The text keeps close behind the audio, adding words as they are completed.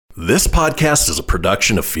This podcast is a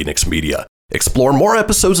production of Phoenix Media. Explore more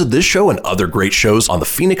episodes of this show and other great shows on the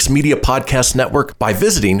Phoenix Media Podcast Network by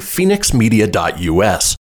visiting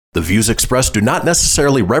phoenixmedia.us. The views expressed do not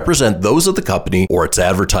necessarily represent those of the company or its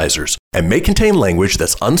advertisers and may contain language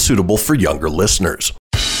that's unsuitable for younger listeners.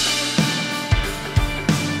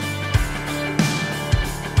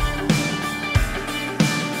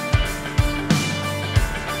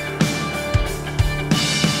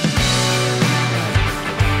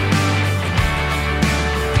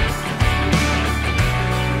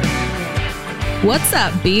 What's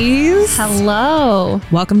up, bees? Hello.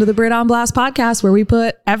 Welcome to the Britt on Blast podcast, where we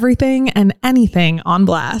put everything and anything on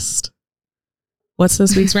blast. What's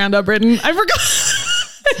this week's roundup, Britton? I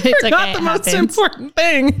forgot the most important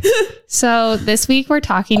thing. So this week we're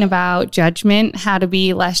talking about judgment, how to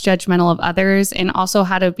be less judgmental of others, and also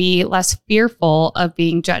how to be less fearful of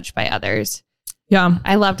being judged by others. Yeah.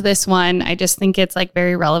 I loved this one. I just think it's like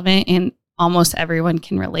very relevant and almost everyone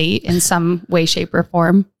can relate in some way, shape, or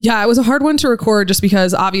form. Yeah, it was a hard one to record just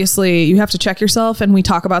because obviously you have to check yourself. And we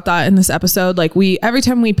talk about that in this episode. Like every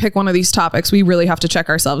time we pick one of these topics, we really have to check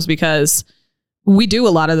ourselves because we do a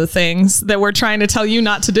lot of the things that we're trying to tell you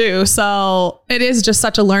not to do. So it is just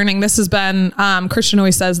such a learning. This has been, Christian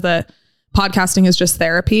always says that podcasting is just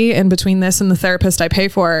therapy. And between this and the therapist I pay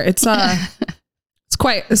for, it's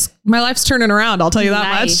my life's turning around. I'll tell you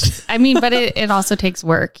that much. I mean, but it also takes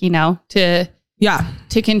work, you know, to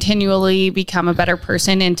continually become a better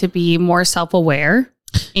person and to be more self-aware.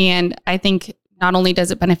 And I think not only does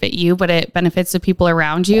it benefit you, but it benefits the people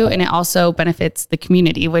around you. And it also benefits the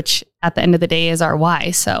community, which at the end of the day is our why.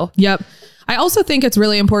 So, yep. I also think it's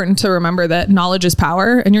really important to remember that knowledge is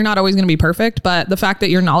power and you're not always going to be perfect, but the fact that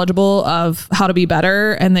you're knowledgeable of how to be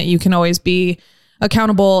better and that you can always be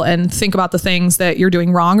accountable and think about the things that you're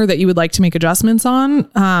doing wrong or that you would like to make adjustments on.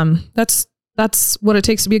 That's what it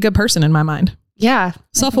takes to be a good person in my mind. Yeah.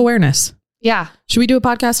 Self-awareness. Yeah. Should we do a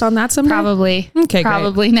podcast on that someday? Probably. Okay,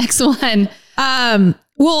 probably great. Next one.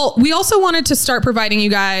 Well, we also wanted to start providing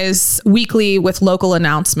you guys weekly with local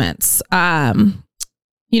announcements. Obviously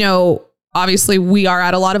we are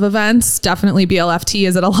at a lot of events. Definitely BLFT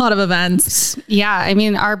is at a lot of events. Yeah. I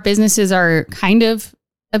mean, our businesses are kind of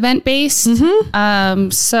event based. Mm-hmm.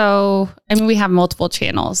 So, I mean, we have multiple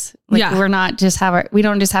channels. Like we don't just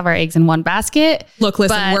have our eggs in one basket. Look,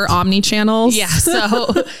 listen, we're omni channels. Yeah.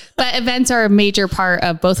 So, but events are a major part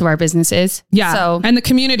of both of our businesses. Yeah. So, and the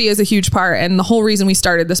community is a huge part. And the whole reason we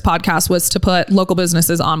started this podcast was to put local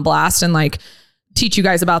businesses on blast and like teach you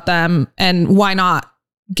guys about them. And why not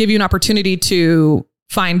give you an opportunity to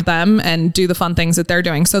find them and do the fun things that they're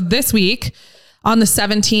doing. So this week, on the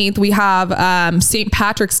 17th, we have St.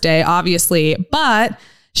 Patrick's Day, obviously, but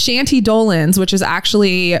Shanty Dolan's, which is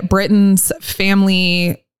actually Britain's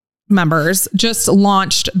family members, just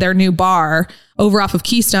launched their new bar over off of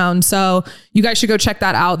Keystone. So you guys should go check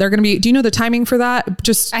that out. They're going to be, do you know the timing for that?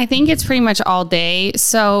 I think it's pretty much all day.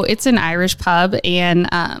 So it's an Irish pub and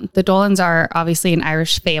the Dolans are obviously an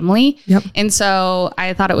Irish family. Yep. And so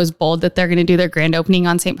I thought it was bold that they're going to do their grand opening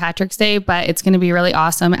on St. Patrick's Day, but it's going to be really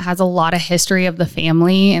awesome. It has a lot of history of the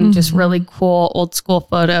family and just really cool old school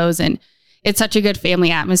photos. And it's such a good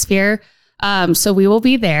family atmosphere. So we will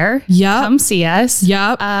be there. Yeah. Come see us.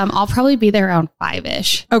 Yep. I'll probably be there around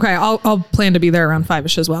 5-ish. Okay. I'll plan to be there around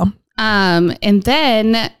 5-ish as well. And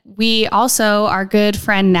then we also, our good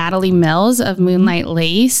friend Natalie Mills of Moonlight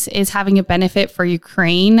Lace is having a benefit for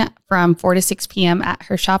Ukraine from 4 to 6 p.m. at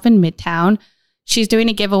her shop in Midtown. She's doing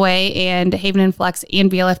a giveaway and Haven and Flex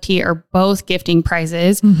and BLFT are both gifting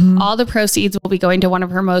prizes. Mm-hmm. All the proceeds will be going to one of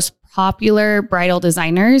her most popular bridal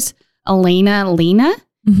designers, Elena Lena.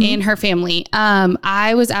 Mm-hmm. And her family.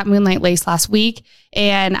 I was at Moonlight Lace last week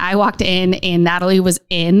and I walked in and Natalie was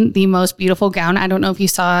in the most beautiful gown. I don't know if you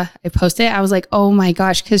saw, I posted it. I was like, oh my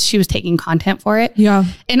gosh, because she was taking content for it. Yeah.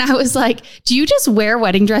 And I was like, do you just wear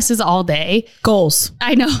wedding dresses all day? Goals.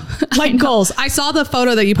 I know. Goals. I saw the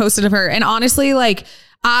photo that you posted of her. And honestly, like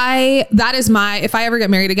that is if I ever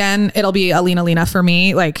get married again, it'll be Alina Lena for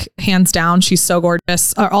me, like hands down. She's so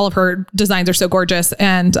gorgeous. All of her designs are so gorgeous.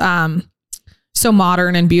 And, so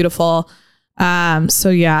modern and beautiful. So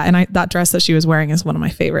yeah. And that dress that she was wearing is one of my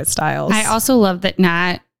favorite styles. I also love that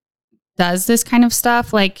Nat does this kind of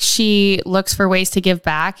stuff. Like she looks for ways to give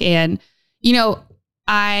back. And, you know,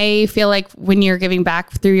 I feel like when you're giving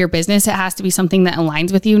back through your business, it has to be something that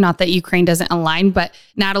aligns with you. Not that Ukraine doesn't align, but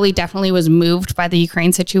Natalie definitely was moved by the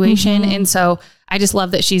Ukraine situation. Mm-hmm. And so I just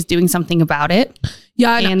love that she's doing something about it.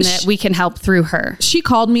 Yeah. And that we can help through her. She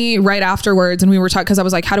called me right afterwards and we were talking because I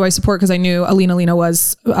was like, how do I support? Because I knew Alina Lena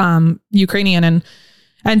was Ukrainian.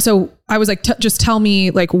 And so I was like, just tell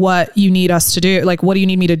me like what you need us to do. Like, what do you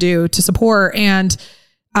need me to do to support? And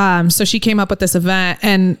so she came up with this event,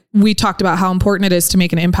 and we talked about how important it is to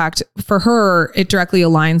make an impact. For her, it directly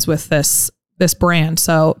aligns with this brand.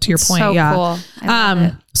 So to your point, so yeah. Cool. I love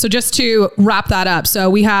it. So just to wrap that up. So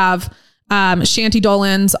we have Shanty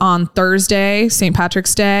Dolan's on Thursday, St.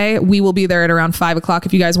 Patrick's Day. We will be there at around 5:00.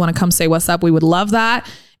 If you guys want to come say what's up, we would love that.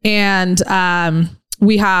 And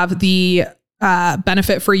we have the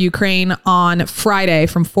benefit for Ukraine on Friday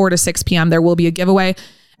from 4 to 6 p.m. There will be a giveaway.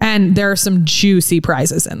 And there are some juicy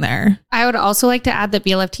prizes in there. I would also like to add that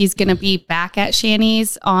BLFT is going to be back at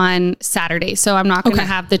Shanny's on Saturday. So I'm not going to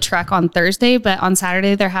have the truck on Thursday, but on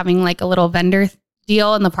Saturday, they're having like a little vendor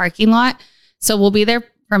deal in the parking lot. So we'll be there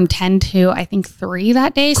from 10 to, I think, 3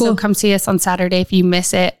 that day. Cool. So come see us on Saturday if you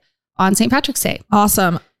miss it on St. Patrick's Day.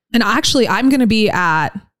 Awesome. And actually, I'm going to be at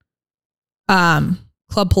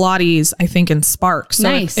Club Pilates, I think, in Sparks. So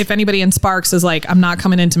nice. if anybody in Sparks is like, I'm not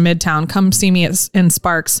coming into Midtown, come see me in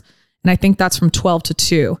Sparks. And I think that's from 12 to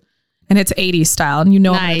 2. And it's 80s style. And I'm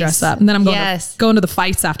going to dress up. And then I'm going to the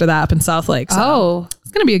fights after that up in South Lake. So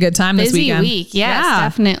it's going to be a good time this weekend. Busy week. Yes,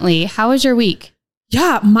 definitely. How was your week?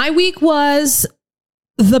 Yeah, my week was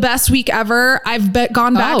the best week ever. I've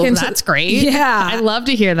gone back into... that's great. Yeah. I love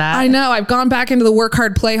to hear that. I know. I've gone back into the work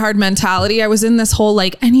hard, play hard mentality. I was in this whole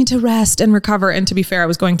like, I need to rest and recover. And to be fair, I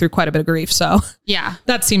was going through quite a bit of grief. So yeah,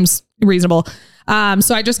 that seems reasonable.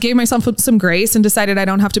 So I just gave myself some grace and decided I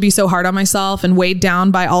don't have to be so hard on myself and weighed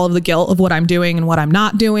down by all of the guilt of what I'm doing and what I'm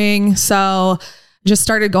not doing. So just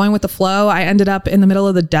started going with the flow. I ended up in the middle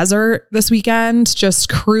of the desert this weekend, just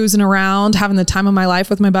cruising around, having the time of my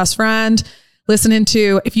life with my best friend. Listening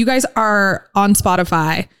to, if you guys are on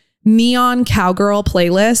Spotify, Neon Cowgirl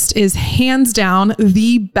playlist is hands down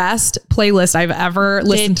the best playlist I've ever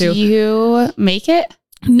listened to. Did you make it?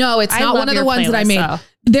 No, it's not one of the ones that I made. Though.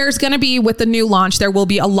 There's going to be, with the new launch, there will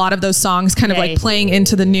be a lot of those songs kind of like playing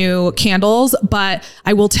into the new candles. But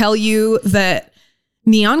I will tell you that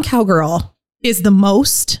Neon Cowgirl is the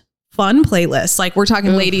most fun playlist. Like we're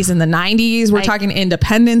talking ladies in the 90s. We're talking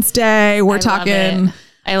Independence Day. We're talking...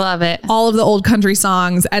 I love it. All of the old country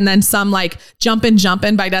songs, and then some like Jumpin'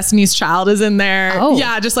 Jumpin' by Destiny's Child is in there. Oh.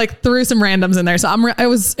 Yeah, just like threw some randoms in there. So it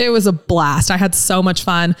was a blast. I had so much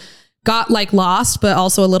fun. Got like lost, but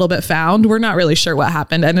also a little bit found. We're not really sure what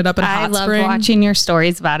happened. Ended up in a hot spring. I loved watching your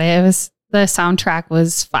stories about it. The soundtrack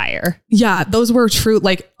was fire. Yeah, those were true.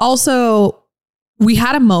 Like also, we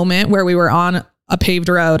had a moment where we were on a paved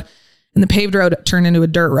road, and the paved road turned into a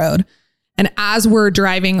dirt road. And as we're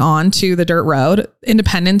driving on to the dirt road,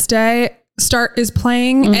 Independence Day is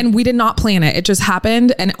playing, and we did not plan it. It just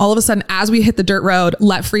happened. And all of a sudden, as we hit the dirt road,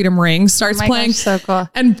 Let Freedom Ring starts playing. Gosh, so cool.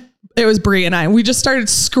 And it was Brie and we just started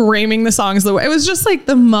screaming the songs. It was just like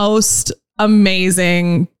the most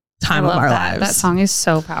amazing time of our lives. That song is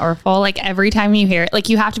so powerful. Like every time you hear it, like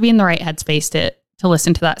you have to be in the right headspace to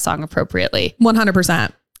listen to that song appropriately.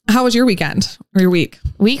 100%. How was your weekend or your week?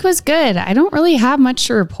 Week was good. I don't really have much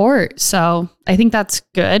to report. So I think that's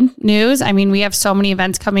good news. I mean, we have so many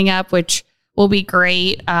events coming up, which will be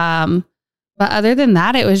great. But other than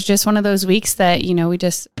that, it was just one of those weeks that, we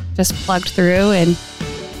just plugged through, and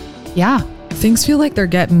yeah. Things feel like they're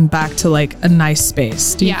getting back to like a nice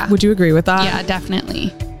space. Would you agree with that? Yeah,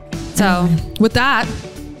 definitely. So with that,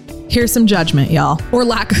 here's some judgment, y'all, or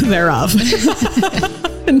lack thereof.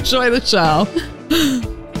 Enjoy the show.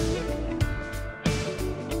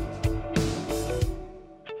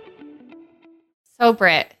 So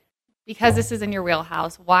Britt, because this is in your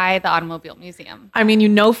wheelhouse, why the Automobile Museum? I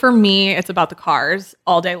mean, for me, it's about the cars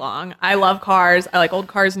all day long. I love cars. I like old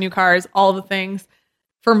cars, new cars, all the things.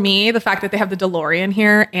 For me, the fact that they have the DeLorean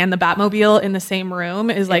here and the Batmobile in the same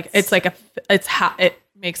room is like, it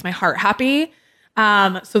makes my heart happy.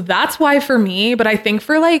 So that's why for me, but I think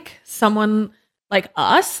for like someone like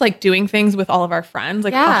us, like doing things with all of our friends,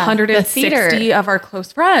 like 160 of our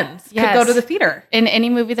close friends could go to the theater. In any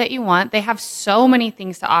movie that you want, they have so many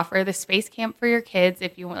things to offer. The space camp for your kids,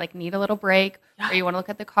 if you like need a little break or you want to look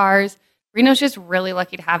at the cars. Reno's just really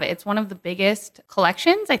lucky to have it. It's one of the biggest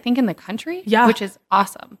collections, I think, in the country, which is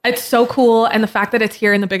awesome. It's so cool. And the fact that it's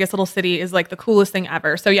here in the biggest little city is like the coolest thing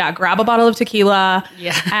ever. So yeah, grab a bottle of tequila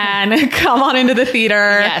and come on into the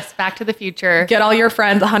theater. Yes, Back to the Future. Get all your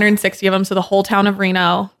friends, 160 of them, so the whole town of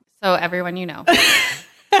Reno. So everyone you know.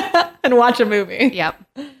 And watch a movie.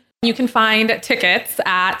 Yep. You can find tickets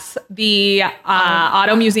at the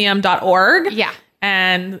automuseum.org. Yeah.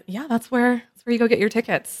 And yeah, that's where you go get your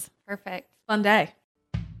tickets. Perfect. Fun day.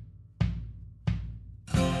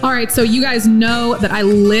 All right, so you guys know that I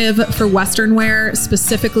live for Western wear,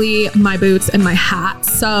 specifically my boots and my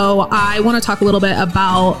hats. So I want to talk a little bit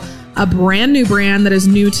about a brand new brand that is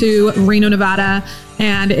new to Reno, Nevada,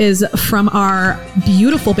 and is from our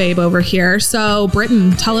beautiful babe over here. So Britt,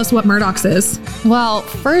 tell us what Murdoch's is. Well,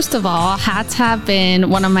 first of all, hats have been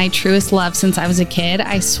one of my truest loves since I was a kid.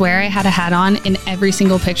 I swear I had a hat on in every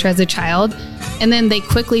single picture as a child. And then they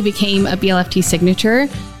quickly became a BLFT signature.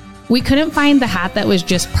 We couldn't find the hat that was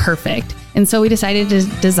just perfect. And so we decided to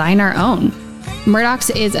design our own. Murdoch's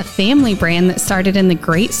is a family brand that started in the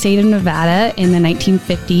great state of Nevada in the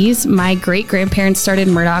 1950s. My great-grandparents started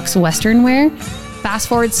Murdoch's Western wear. Fast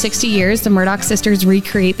forward 60 years, the Murdoch sisters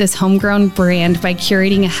recreate this homegrown brand by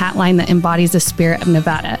curating a hat line that embodies the spirit of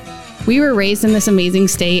Nevada. We were raised in this amazing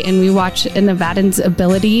state, and we watched a Nevadan's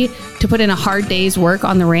ability to put in a hard day's work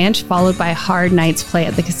on the ranch, followed by a hard night's play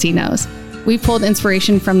at the casinos. We pulled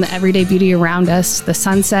inspiration from the everyday beauty around us, the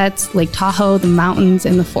sunsets, Lake Tahoe, the mountains,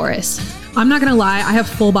 and the forest. I'm not going to lie, I have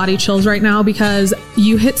full body chills right now because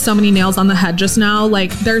you hit so many nails on the head just now.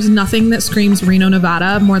 Like, there's nothing that screams Reno,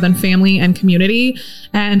 Nevada more than family and community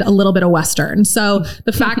and a little bit of Western. So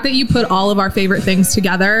the fact that you put all of our favorite things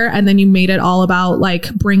together and then you made it all about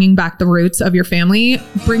like bringing back the roots of your family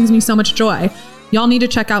brings me so much joy. Y'all need to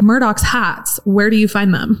check out Murdoch's hats. Where do you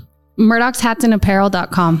find them?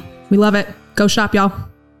 MurdochsHatsandApparel.com. We love it. Go shop, y'all.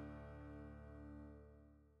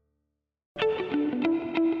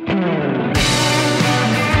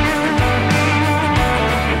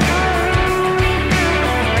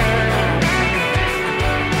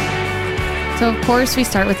 So of course we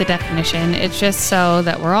start with the definition. It's just so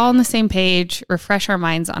that we're all on the same page, refresh our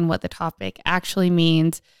minds on what the topic actually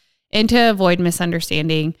means, and to avoid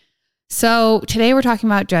misunderstanding. So today we're talking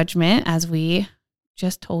about judgment, as we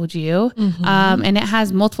just told you, and it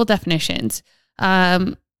has multiple definitions.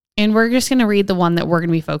 And we're just going to read the one that we're going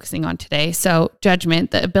to be focusing on today. So judgment,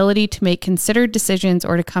 the ability to make considered decisions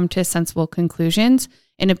or to come to sensible conclusions,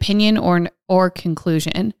 an opinion or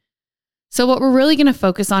conclusion. So what we're really going to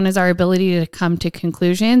focus on is our ability to come to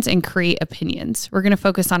conclusions and create opinions. We're going to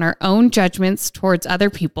focus on our own judgments towards other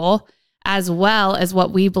people, as well as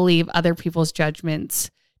what we believe other people's judgments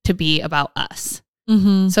to be about us.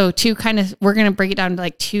 So we're going to break it down to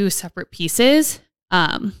like two separate pieces.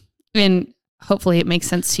 And hopefully it makes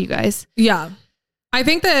sense to you guys. Yeah. I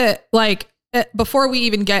think that before we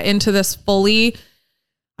even get into this fully,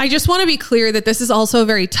 I just want to be clear that this is also a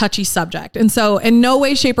very touchy subject. And so in no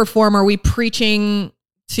way, shape or form are we preaching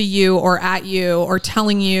to you or at you or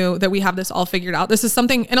telling you that we have this all figured out. This is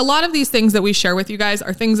something, and a lot of these things that we share with you guys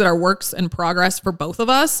are things that are works in progress for both of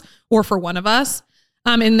us or for one of us.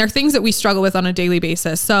 And they're things that we struggle with on a daily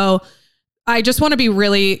basis. So I just want to be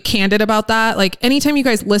really candid about that. Like anytime you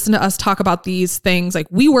guys listen to us talk about these things, like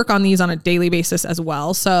we work on these on a daily basis as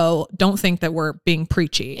well. So don't think that we're being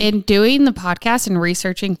preachy. And doing the podcast and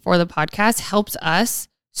researching for the podcast helps us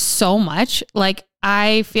so much. Like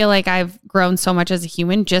I feel like I've grown so much as a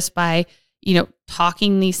human just by,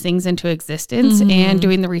 talking these things into existence and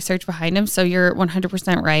doing the research behind them. So you're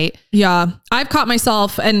 100% right. Yeah. I've caught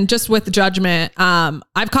myself, and just with judgment,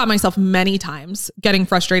 I've caught myself many times getting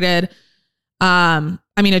frustrated.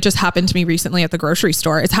 It just happened to me recently at the grocery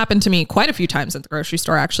store. It's happened to me quite a few times at the grocery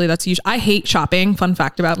store. Actually, I hate shopping. Fun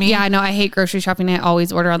fact about me. Yeah, I know. I hate grocery shopping. I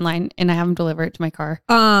always order online and I have them deliver it to my car.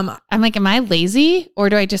 I'm like, am I lazy or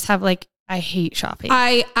do I just have I hate shopping?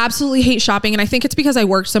 I absolutely hate shopping. And I think it's because I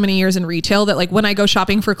worked so many years in retail that when I go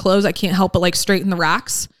shopping for clothes, I can't help but straighten the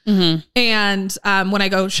racks. And when I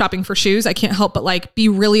go shopping for shoes, I can't help but be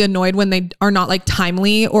really annoyed when they are not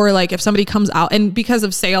timely, or if somebody comes out, and because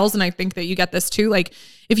of sales. And I think that you get this too.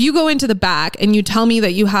 If you go into the back and you tell me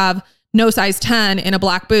that you have no size 10 in a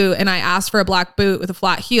black boot, and I ask for a black boot with a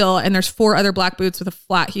flat heel, and there's 4 other black boots with a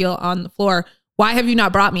flat heel on the floor, why have you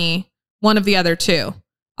not brought me one of the other 2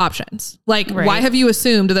 options? Right. Why have you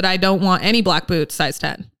assumed that I don't want any black boots size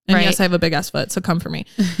 10? And yes, I have a big ass foot, so come for me.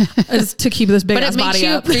 To keep this big ass body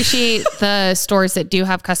up. But it makes you appreciate the stores that do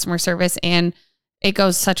have customer service, and it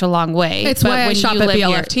goes such a long way. It's why I shop at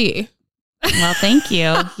BLFT. Well, thank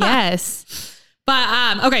you. Yes.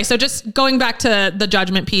 But, okay. So just going back to the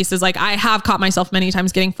judgment piece is I have caught myself many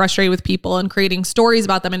times getting frustrated with people and creating stories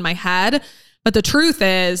about them in my head. But the truth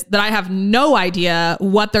is that I have no idea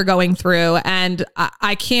what they're going through, and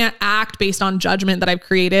I can't act based on judgment that I've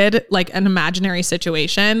created, an imaginary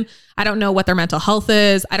situation. I don't know what their mental health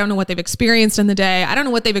is. I don't know what they've experienced in the day. I don't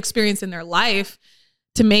know what they've experienced in their life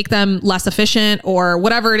to make them less efficient or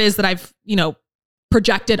whatever it is that I've,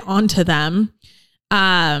 projected onto them.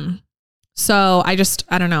 So I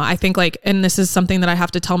don't know. I think like, and this is something that I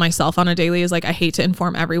have to tell myself on a daily is like, I hate to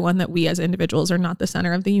inform everyone that we as individuals are not the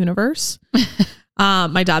center of the universe.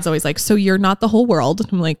 My dad's always like, so you're not the whole world.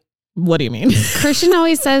 I'm like, what do you mean? Christian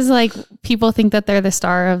always says like people think that they're the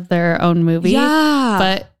star of their own movie. Yeah.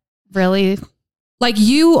 But really, like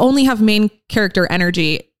you only have main character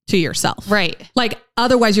energy to yourself. right. Like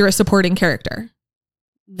otherwise you're a supporting character.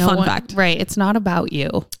 Fun fact. Right. It's not about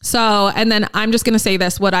you. So, and then I'm just going to say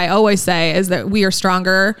this. What I always say is that we are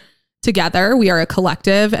stronger together. We are a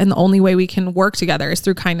collective. And the only way we can work together is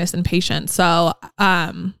through kindness and patience. So,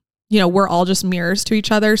 you know, we're all just mirrors to each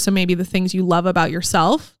other. So maybe the things you love about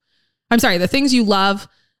yourself, the things you love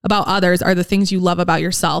about others are the things you love about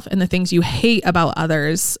yourself. And the things you hate about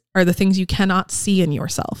others are the things you cannot see in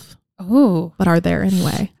yourself. Oh, But are there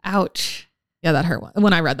anyway. ouch. Yeah, that hurt.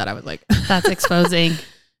 When I read that, I was like, That's exposing.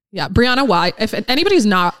 yeah. Brianna Weiss. If anybody's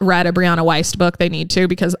not read a Brianna Weiss book, they need to,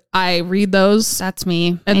 because I read those That's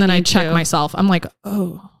me. and then I need check to. myself. I'm like,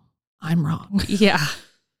 oh, I'm wrong. Yeah.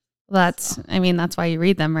 That's why you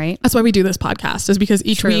read them, right? That's why we do this podcast, is because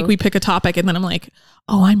each True. week we pick a topic and then I'm like,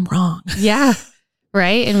 oh, I'm wrong. Yeah.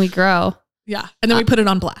 Right. And we grow. Yeah. And then we put it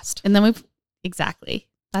on blast. And then exactly.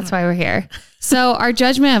 That's why we're here. So our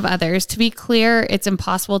judgment of others, to be clear, it's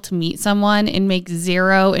impossible to meet someone and make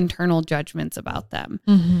zero internal judgments about them.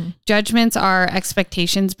 Mm-hmm. Judgments are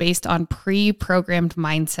expectations based on pre-programmed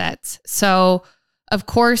mindsets. So of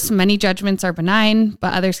course, many judgments are benign,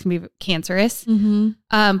 but others can be cancerous.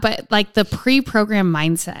 Mm-hmm. But like the pre-programmed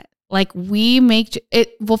mindset, like we make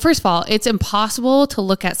it, well, first of all, it's impossible to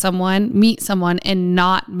look at someone, meet someone and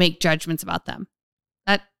not make judgments about them.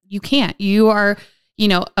 That you can't. You are,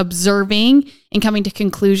 observing and coming to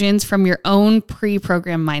conclusions from your own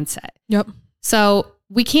pre-programmed mindset. Yep. So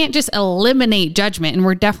we can't just eliminate judgment, and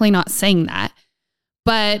we're definitely not saying that.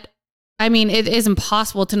 But I mean, it is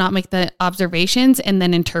impossible to not make the observations and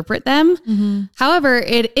then interpret them. Mm-hmm. However,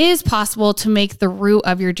 it is possible to make the root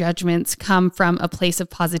of your judgments come from a place of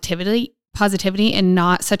positivity and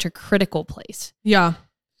not such a critical place. Yeah.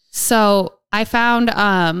 So I found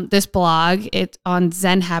this blog. It's on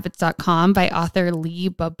zenhabits.com by author Lee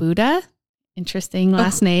Babuda. Interesting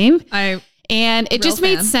last name. And it just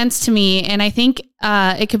made sense to me. And I think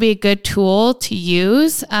it could be a good tool to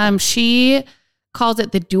use. She calls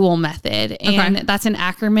it the dual method. And that's an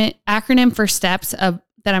acronym for steps that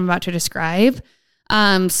I'm about to describe.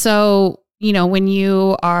 So, when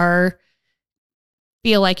you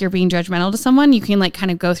feel like you're being judgmental to someone, you can like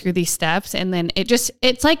kind of go through these steps, and then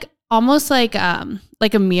it's like almost like a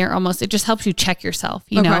mirror almost. It just helps you check yourself,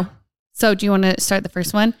 know? So do you want to start the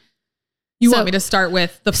first one? You want me to start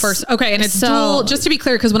with the first? Okay. And it's so, dual, just to be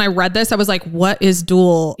clear, because when I read this, I was like, what is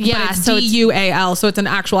dual? Yeah. But it's DUAL. So it's an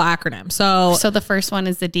actual acronym. So the first one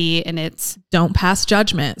is the D, and it's don't pass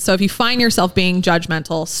judgment. So if you find yourself being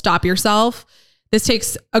judgmental, stop yourself. This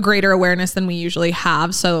takes a greater awareness than we usually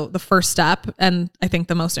have. So the first step, and I think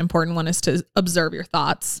the most important one, is to observe your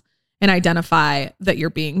thoughts and identify that you're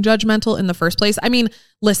being judgmental in the first place. I mean,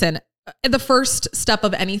 listen, the first step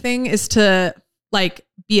of anything is to like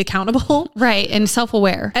be accountable. Right. And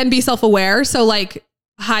self-aware. And be self-aware. So like,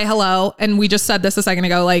 hi, hello. And we just said this a second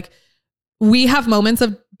ago, like we have moments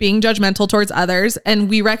of being judgmental towards others, and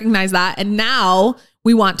we recognize that. And now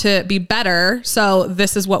we want to be better. So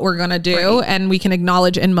this is what we're going to do. Right. And we can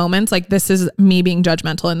acknowledge in moments like, this is me being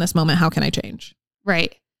judgmental in this moment. How can I change?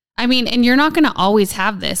 Right. I mean, and you're not going to always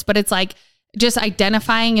have this, but it's like just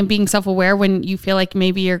identifying and being self-aware when you feel like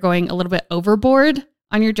maybe you're going a little bit overboard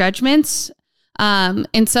on your judgments.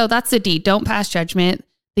 And so that's the D, don't pass judgment.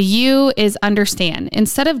 The U is understand.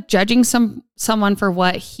 Instead of judging someone for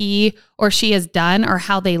what he or she has done or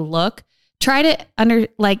how they look, try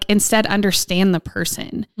to instead understand the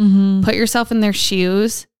person. Mm-hmm. Put yourself in their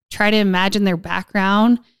shoes, try to imagine their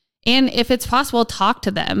background. And if it's possible, talk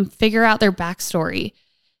to them, figure out their backstory.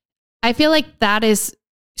 I feel like that is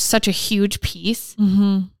such a huge piece.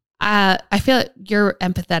 Mm-hmm. I feel like you're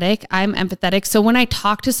empathetic. I'm empathetic. So when I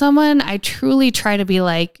talk to someone, I truly try to be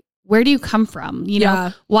like, where do you come from? You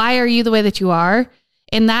know, why are you the way that you are?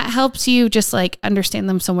 And that helps you just like understand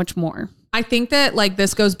them so much more. I think that like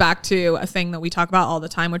this goes back to a thing that we talk about all the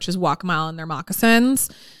time, which is walk a mile in their moccasins.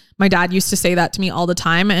 My dad used to say that to me all the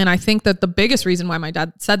time. And I think that the biggest reason why my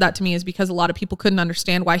dad said that to me is because a lot of people couldn't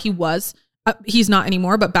understand why he's not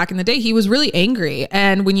anymore, but back in the day, he was really angry.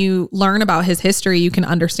 And when you learn about his history, you can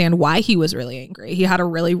understand why he was really angry. He had a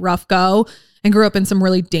really rough go and grew up in some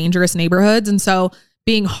really dangerous neighborhoods. And so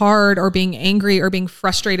being hard or being angry or being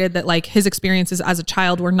frustrated that like his experiences as a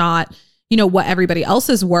child were not, what everybody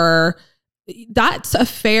else's were, that's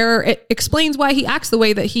it explains why he acts the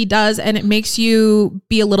way that he does. And it makes you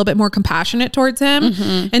be a little bit more compassionate towards him.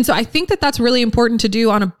 Mm-hmm. And so I think that that's really important to do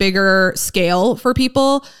on a bigger scale for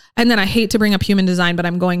people. And then I hate to bring up human design, but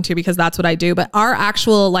I'm going to, because that's what I do. But our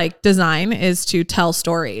actual like design is to tell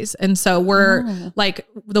stories. And so we're like,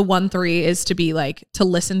 the 1-3 is to be like, to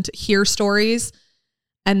listen, to hear stories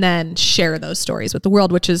and then share those stories with the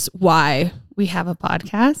world, which is why we have a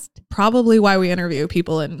podcast. Probably why we interview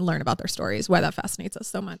people and learn about their stories, why that fascinates us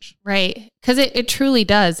so much. Right. Because it truly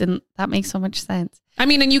does. And that makes so much sense. I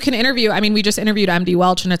mean, and you can interview, we just interviewed MD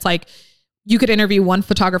Welch, and it's like, you could interview one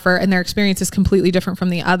photographer and their experience is completely different from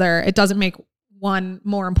the other. It doesn't make one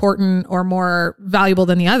more important or more valuable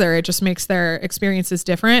than the other. It just makes their experiences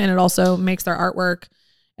different. And it also makes their artwork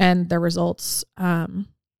and their results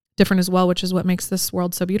different as well, which is what makes this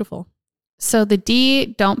world so beautiful. So the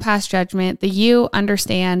D, don't pass judgment. The U,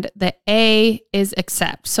 understand. The A is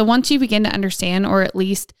accept. So once you begin to understand, or at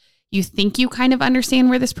least you think you kind of understand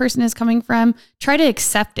where this person is coming from, try to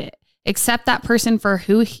accept it. Accept that person for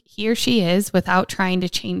who he or she is without trying to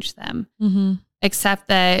change them. Mm-hmm. Accept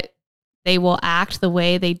that they will act the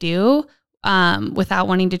way they do without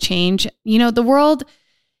wanting to change. You know, the world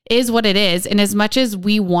is what it is. And as much as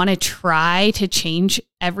we want to try to change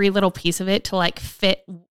every little piece of it to like fit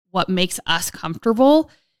what makes us comfortable,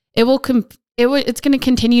 it's going to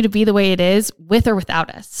continue to be the way it is with or without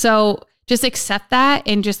us. So just accept that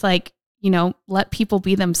and just like, let people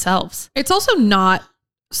be themselves. It's also not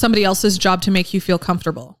somebody else's job to make you feel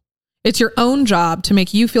comfortable. It's your own job to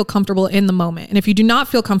make you feel comfortable in the moment. And if you do not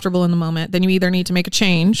feel comfortable in the moment, then you either need to make a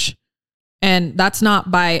change, and that's not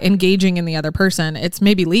by engaging in the other person. It's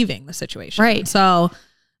maybe leaving the situation. Right. So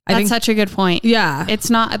I think such a good point. Yeah. It's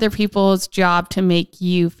not other people's job to make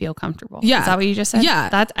you feel comfortable. Yeah. Is that what you just said?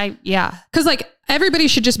 Yeah. Cause like everybody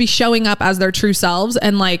should just be showing up as their true selves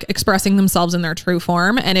and like expressing themselves in their true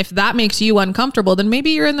form. And if that makes you uncomfortable, then maybe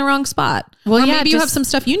you're in the wrong spot. Well, or maybe you have some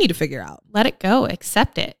stuff you need to figure out. Let it go.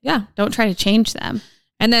 Accept it. Yeah. Don't try to change them.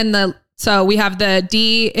 And then so we have the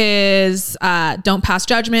D is don't pass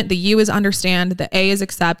judgment. The U is understand. The A is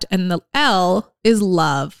accept. And the L is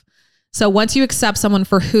love. So once you accept someone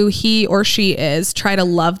for who he or she is, try to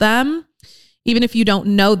love them, even if you don't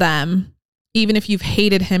know them, even if you've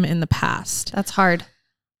hated him in the past. That's hard.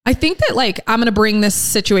 I think that like, I'm going to bring this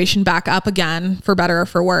situation back up again, for better or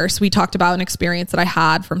for worse. We talked about an experience that I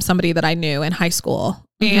had from somebody that I knew in high school.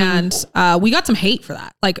 Mm-hmm. And we got some hate for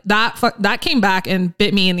that. Like that came back and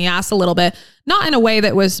bit me in the ass a little bit, not in a way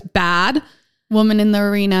that was bad. Woman in the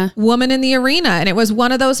arena. And it was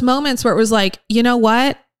one of those moments where it was like, you know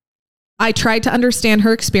what? I tried to understand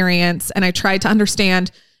her experience, and I tried to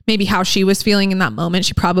understand maybe how she was feeling in that moment.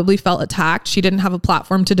 She probably felt attacked. She didn't have a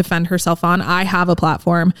platform to defend herself on. I have a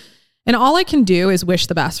platform, and all I can do is wish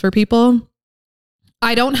the best for people.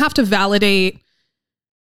 I don't have to validate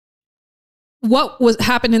what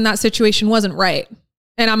happened in that situation wasn't right.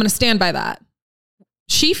 And I'm going to stand by that.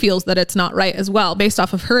 She feels that it's not right as well, based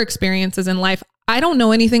off of her experiences in life. I don't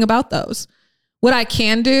know anything about those. What I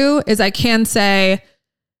can do is I can say,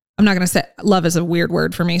 I'm not going to say, love is a weird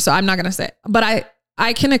word for me, so I'm not going to say it, but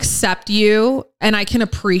I can accept you and I can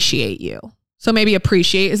appreciate you. So maybe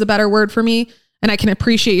appreciate is a better word for me. And I can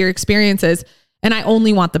appreciate your experiences, and I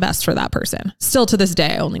only want the best for that person. Still to this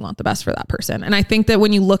day, I only want the best for that person. And I think that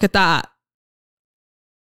when you look at that,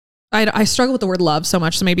 I struggle with the word love so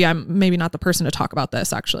much. So maybe I'm not the person to talk about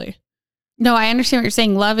this actually. No, I understand what you're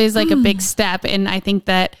saying. Love is like a big step. And I think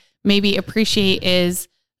that maybe appreciate is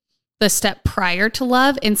the step prior to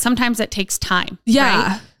love. And sometimes it takes time.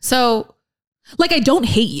 Yeah. Right? So like, I don't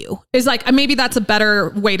hate you is like, maybe that's a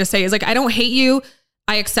better way to say is like, I don't hate you.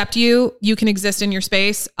 I accept you. You can exist in your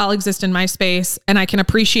space. I'll exist in my space. And I can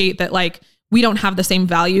appreciate that. Like, we don't have the same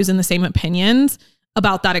values and the same opinions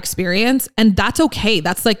about that experience. And that's okay.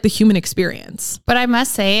 That's like the human experience. But I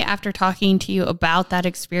must say, after talking to you about that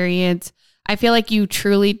experience, I feel like you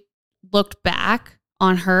truly looked back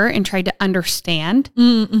on her and tried to understand.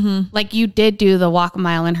 Mm-hmm. Like you did do the walk a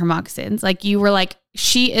mile in her moccasins. Like you were like,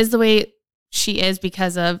 she is the way she is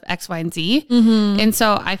because of X, Y, and Z. Mm-hmm. And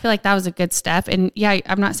so I feel like that was a good step. And yeah,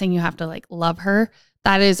 I'm not saying you have to like love her.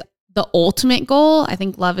 That is the ultimate goal. I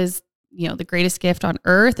think love is, the greatest gift on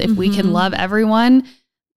earth. If we can love everyone,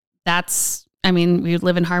 we would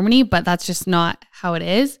live in harmony, but that's just not how it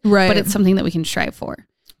is. Right. But it's something that we can strive for.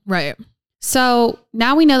 Right. So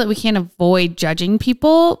now we know that we can't avoid judging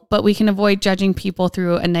people, but we can avoid judging people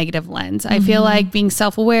through a negative lens. I feel like being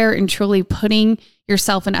self-aware and truly putting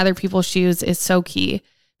yourself in other people's shoes is so key,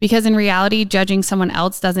 Because in reality, judging someone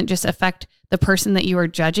else doesn't just affect the person that you are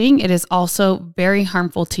judging. It is also very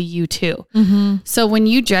harmful to you too. Mm-hmm. So when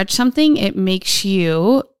you judge something, it makes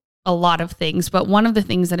you a lot of things. But one of the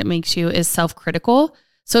things that it makes you is self-critical.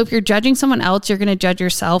 So if you're judging someone else, you're going to judge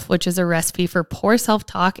yourself, which is a recipe for poor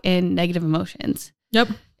self-talk and negative emotions. Yep.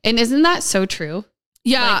 And isn't that so true?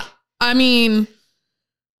 Yeah. Like, I mean,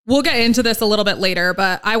 we'll get into this a little bit later,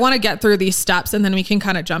 but I want to get through these steps and then we can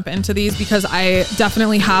kind of jump into these because I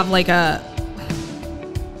definitely have like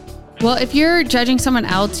well, if you're judging someone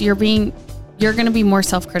else, you're going to be more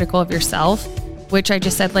self-critical of yourself, which I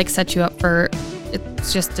just said like sets you up for,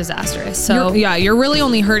 it's just disastrous. So you're really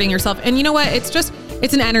only hurting yourself. And you know what?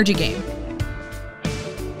 It's an energy game.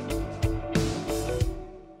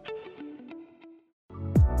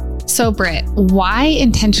 So Britt, why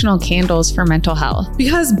intentional candles for mental health?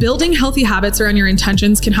 Because building healthy habits around your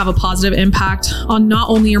intentions can have a positive impact on not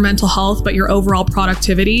only your mental health, but your overall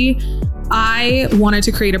productivity. I wanted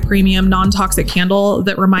to create a premium non-toxic candle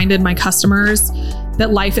that reminded my customers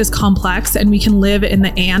that life is complex and we can live in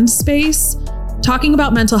the and space. Talking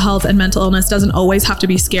about mental health and mental illness doesn't always have to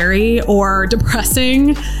be scary or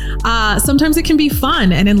depressing. Sometimes it can be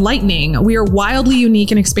fun and enlightening. We are wildly unique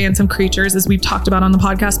and expansive creatures, as we've talked about on the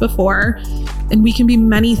podcast before, and we can be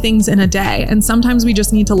many things in a day. And sometimes we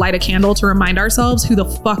just need to light a candle to remind ourselves who the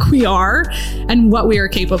fuck we are and what we are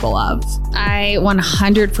capable of. I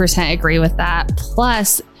 100% agree with that.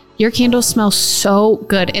 Plus, your candles smell so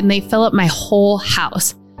good and they fill up my whole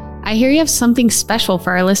house. I hear you have something special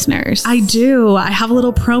for our listeners. I do. I have a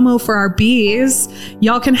little promo for our bees.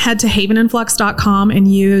 Y'all can head to havenandflux.com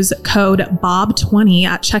and use code BOB20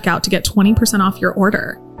 at checkout to get 20% off your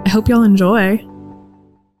order. I hope y'all enjoy.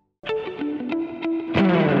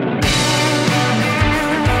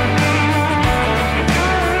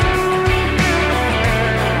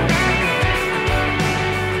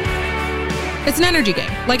 It's an energy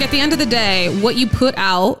game. Like at the end of the day, what you put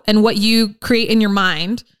out and what you create in your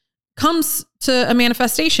mind comes to a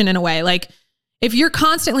manifestation in a way. Like if you're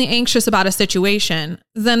constantly anxious about a situation,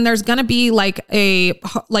 then there's going to be like a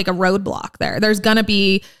roadblock there. There's going to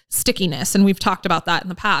be stickiness. And we've talked about that in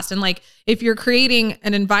the past. And like, if you're creating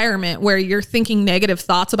an environment where you're thinking negative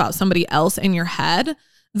thoughts about somebody else in your head,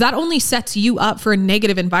 that only sets you up for a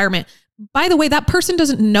negative environment. By the way, that person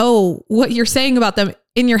doesn't know what you're saying about them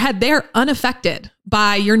in your head. They're unaffected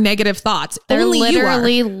by your negative thoughts. They're only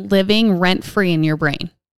literally living rent-free in your brain.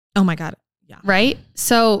 Oh my God. Yeah. Right?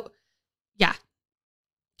 So yeah,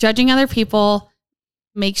 judging other people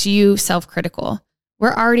makes you self-critical.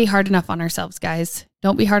 We're already hard enough on ourselves, guys.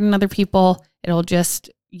 Don't be hard on other people. It'll just,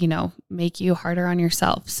 make you harder on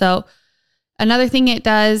yourself. So another thing it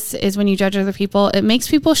does is when you judge other people, it makes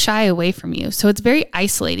people shy away from you. So it's very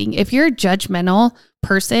isolating. If you're a judgmental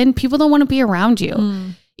person, people don't want to be around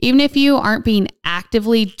you. Even if you aren't being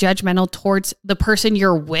actively judgmental towards the person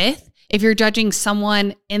you're with, if you're judging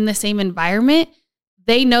someone in the same environment,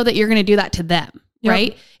 they know that you're going to do that to them,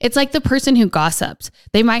 right? It's like the person who gossips.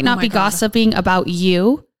 They might not be gossiping about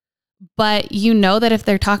you, but you know that if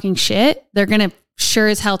they're talking shit, they're going to sure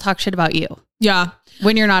as hell talk shit about you. Yeah.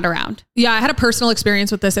 When you're not around. Yeah. I had a personal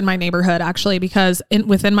experience with this in my neighborhood, actually, because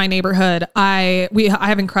within my neighborhood, I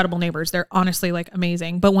have incredible neighbors. They're honestly like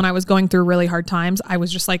amazing. But when I was going through really hard times, I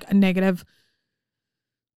was just like a negative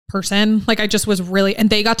person. Like I just was really, and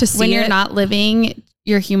they got to see when you're not living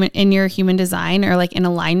your human design or like in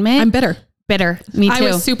alignment. I'm bitter. Me too. I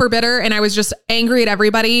was super bitter and I was just angry at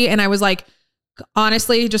everybody. And I was like,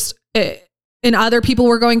 honestly, just, and other people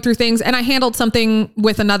were going through things. And I handled something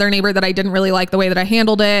with another neighbor that I didn't really like the way that I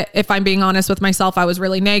handled it. If I'm being honest with myself, I was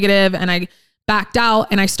really negative and I backed out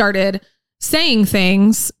and I started saying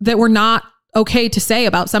things that were not okay to say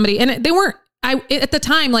about somebody. And they weren't, at the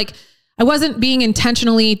time, like I wasn't being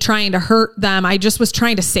intentionally trying to hurt them. I just was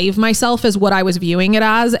trying to save myself as what I was viewing it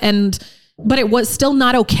as. But it was still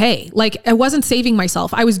not okay. Like I wasn't saving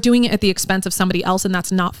myself. I was doing it at the expense of somebody else. And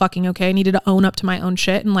that's not fucking okay. I needed to own up to my own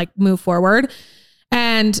shit and like move forward.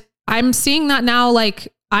 And I'm seeing that now,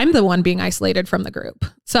 like I'm the one being isolated from the group.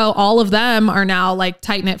 So all of them are now like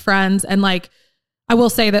tight knit friends. And like, I will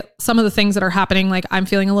say that some of the things that are happening, like I'm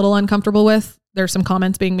feeling a little uncomfortable with. There's some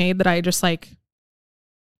comments being made that I just like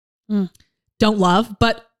don't love,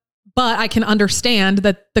 but I can understand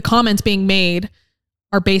that the comments being made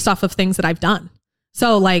are based off of things that I've done.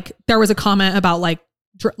 So like there was a comment about like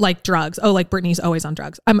drugs. Oh, like Brittany's always on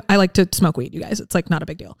drugs. I like to smoke weed, you guys. It's like not a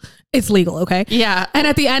big deal. It's legal. Okay. Yeah. And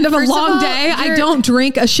at the end of a long day, I don't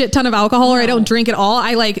drink a shit ton of alcohol or I don't drink at all.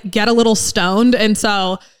 I like get a little stoned. And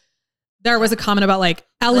so there was a comment about like,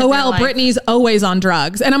 LOL, Brittany's always on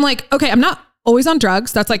drugs. And I'm like, okay, I'm not always on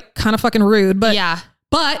drugs. That's like kind of fucking rude, but yeah.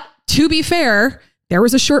 But to be fair, there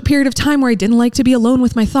was a short period of time where I didn't like to be alone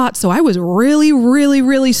with my thoughts. So I was really, really,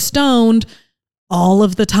 really stoned all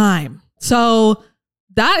of the time. So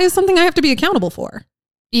that is something I have to be accountable for.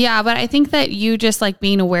 Yeah. But I think that you just like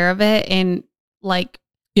being aware of it and like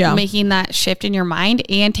making that shift in your mind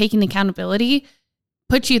and taking accountability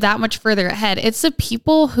puts you that much further ahead. It's the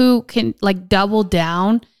people who can like double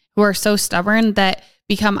down, who are so stubborn that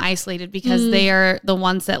become isolated because they are the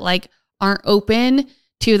ones that like aren't open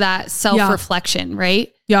to that self-reflection,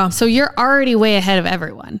 right? Yeah. So you're already way ahead of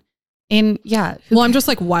everyone. And I'm just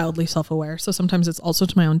like wildly self-aware. So sometimes it's also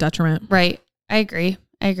to my own detriment. Right. I agree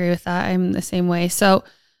with that. I'm the same way. So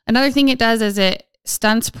another thing it does is it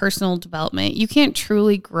stunts personal development. You can't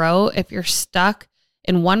truly grow if you're stuck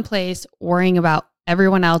in one place worrying about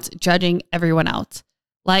everyone else, judging everyone else.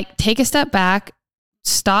 Like take a step back,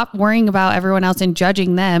 stop worrying about everyone else and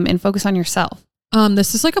judging them and focus on yourself.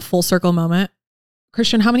 This is like a full circle moment.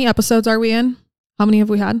 Christian, how many episodes are we in? How many have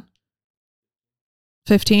we had?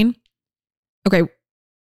 15. Okay.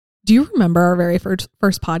 Do you remember our very first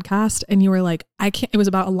podcast? And you were like, it was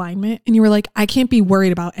about alignment. And you were like, I can't be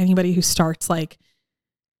worried about anybody who starts like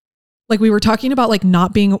we were talking about like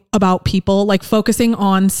not being about people, like focusing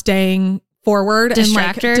on staying forward and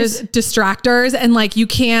like distractors. And like,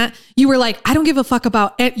 you were like, I don't give a fuck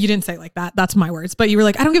about it. You didn't say like that. That's my words. But you were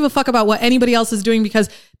like, I don't give a fuck about what anybody else is doing because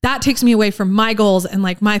that takes me away from my goals and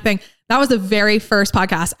like my thing. That was the very first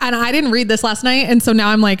podcast. And I didn't read this last night. And so now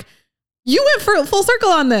I'm like, you went for full circle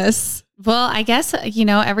on this. Well, I guess,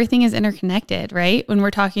 everything is interconnected, right? When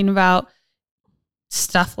we're talking about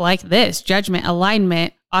stuff like this, judgment,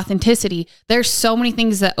 alignment, authenticity, there's so many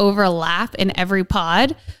things that overlap in every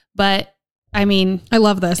pod, but I mean, I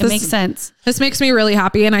love this. It makes sense. This makes me really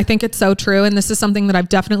happy. And I think it's so true. And this is something that I've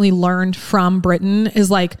definitely learned from Britain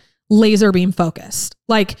is like laser beam focused.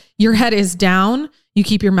 Like your head is down, you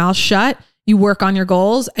keep your mouth shut, you work on your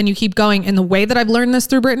goals and you keep going. And the way that I've learned this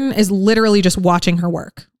through Britain is literally just watching her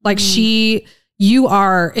work. Like it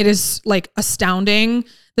is like astounding.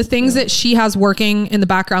 The things that she has working in the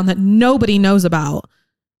background that nobody knows about,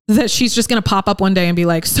 that she's just going to pop up one day and be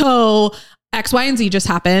like, so X, Y, and Z just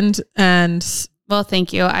happened. And well,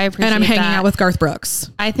 thank you. I appreciate that. And I'm hanging out with Garth Brooks.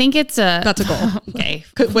 I think that's a goal. Okay.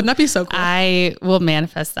 Wouldn't that be so cool? I will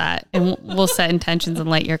manifest that and we'll set intentions and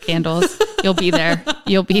light your candles. You'll be there.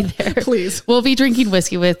 Please. We'll be drinking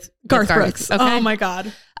whiskey with Garth Brooks. Okay? Oh my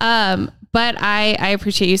God. But I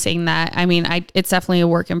appreciate you saying that. I mean, it's definitely a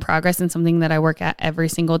work in progress and something that I work at every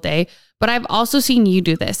single day, but I've also seen you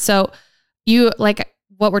do this. So you like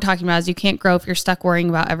what we're talking about is you can't grow if you're stuck worrying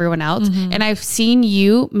about everyone else. Mm-hmm. And I've seen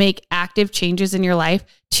you make active changes in your life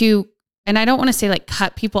and I don't want to say like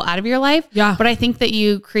cut people out of your life, but I think that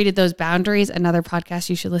you created those boundaries. Another podcast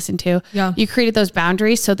you should listen to. Yeah. You created those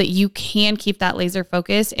boundaries so that you can keep that laser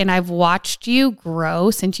focus. And I've watched you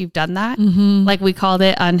grow since you've done that. Mm-hmm. Like we called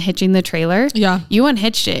it unhitching the trailer. Yeah. You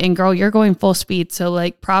unhitched it and girl, you're going full speed. So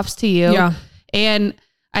like props to you. Yeah. And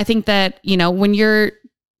I think that, when you're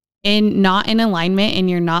not in alignment and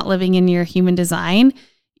you're not living in your human design,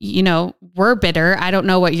 we're bitter. I don't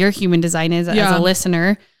know what your human design is as a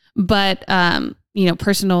listener, but,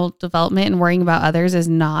 personal development and worrying about others is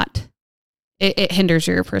not, it hinders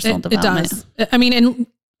your personal development. It does. I mean, and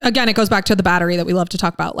again, it goes back to the battery that we love to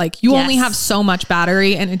talk about. Like you only have so much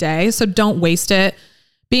battery in a day, so don't waste it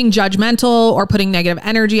being judgmental or putting negative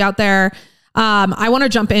energy out there. I want to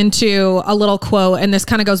jump into a little quote, and this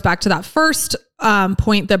kind of goes back to that first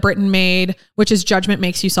point that Britain made, which is judgment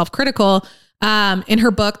makes you self-critical. In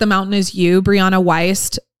her book, The Mountain Is You, Brianna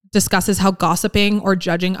Wiest discusses how gossiping or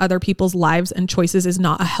judging other people's lives and choices is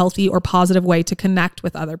not a healthy or positive way to connect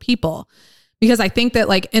with other people. Because I think that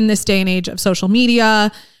like in this day and age of social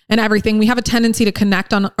media and everything, we have a tendency to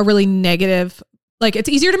connect on a really negative, like it's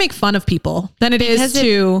easier to make fun of people than it is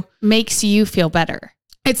to makes you feel better.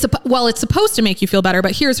 It's supposed to make you feel better,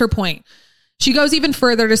 but here's her point. She goes even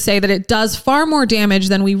further to say that it does far more damage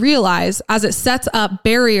than we realize as it sets up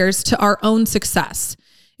barriers to our own success.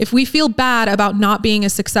 If we feel bad about not being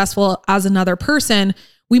as successful as another person,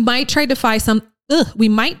 we might try to find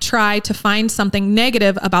something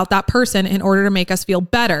negative about that person in order to make us feel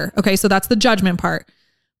better. Okay, so that's the judgment part.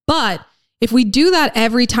 But if we do that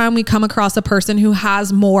every time we come across a person who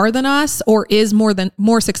has more than us or is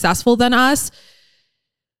more successful than us,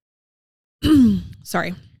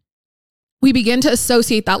 we begin to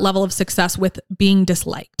associate that level of success with being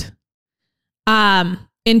disliked.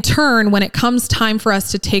 In turn, when it comes time for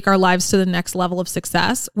us to take our lives to the next level of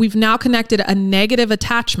success, we've now connected a negative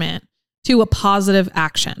attachment to a positive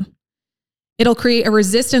action. It'll create a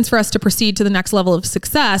resistance for us to proceed to the next level of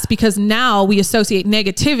success because now we associate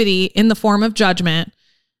negativity in the form of judgment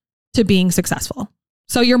to being successful.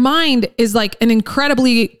 So your mind is like an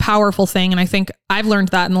incredibly powerful thing. And I think I've learned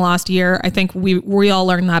that in the last year. I think we all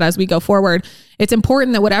learn that as we go forward. It's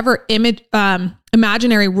important that whatever image,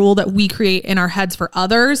 imaginary rule that we create in our heads for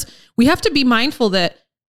others, we have to be mindful that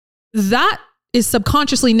that is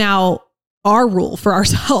subconsciously now our rule for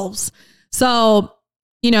ourselves. So,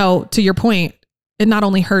 to your point, it not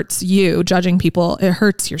only hurts you judging people, it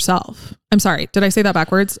hurts yourself. I'm sorry. Did I say that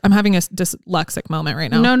backwards? I'm having a dyslexic moment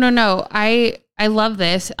right now. No. I love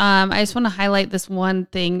this. I just want to highlight this one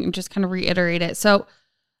thing and just kind of reiterate it. So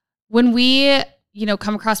when we,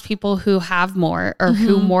 come across people who have more or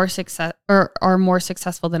who more success or are more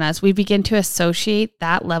successful than us, we begin to associate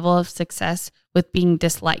that level of success with being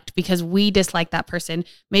disliked because we dislike that person.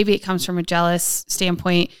 Maybe it comes from a jealous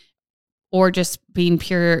standpoint or just being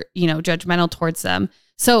pure, judgmental towards them.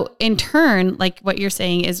 So in turn, like what you're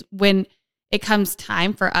saying is when it comes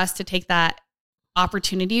time for us to take that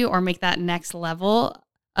opportunity or make that next level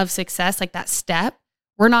of success, like that step,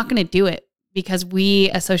 we're not going to do it because we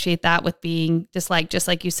associate that with being disliked. Just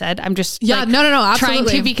like you said, I'm just no, absolutely. Trying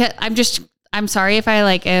to, because I'm sorry if I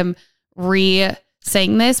am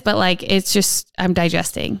saying this, but it's just, I'm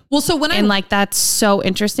digesting. Well, so when and that's so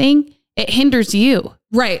interesting, it hinders you.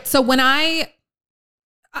 Right. So when I've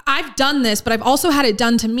done this, but I've also had it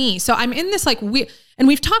done to me. So I'm in this and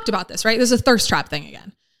we've talked about this, right? This is a thirst trap thing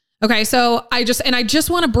again. Okay. So I just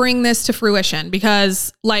want to bring this to fruition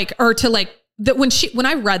because when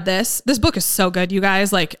I read this book is so good, you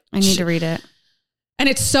guys, I need to read it. And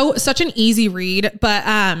it's such an easy read,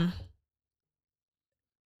 but,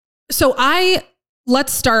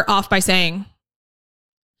 let's start off by saying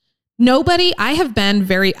I have been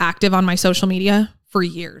very active on my social media for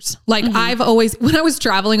years. I've always, when I was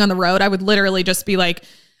traveling on the road, I would literally just be like,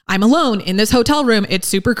 I'm alone in this hotel room. It's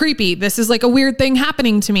super creepy. This is a weird thing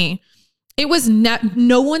happening to me. It was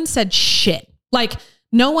no one said shit.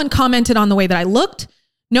 No one commented on the way that I looked.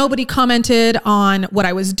 Nobody commented on what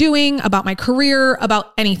I was doing, about my career,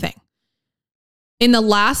 about anything. In the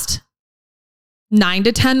last 9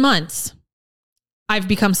 to 10 months, I've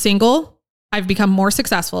become single. I've become more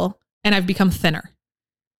successful and I've become thinner.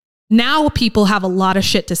 Now people have a lot of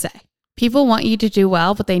shit to say. People want you to do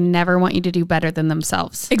well, but they never want you to do better than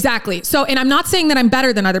themselves. Exactly. So, and I'm not saying that I'm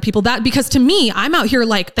better than other people, because to me, I'm out here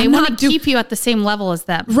they want to keep you at the same level as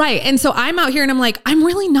them. Right. And so I'm out here and I'm I'm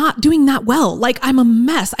really not doing that well. I'm a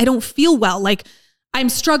mess. I don't feel well. I'm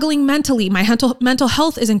struggling mentally. My mental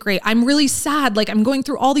health isn't great. I'm really sad. I'm going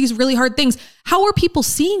through all these really hard things. How are people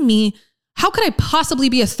seeing me? How could I possibly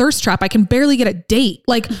be a thirst trap? I can barely get a date.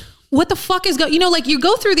 What the fuck is going, you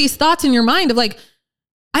go through these thoughts in your mind of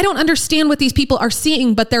I don't understand what these people are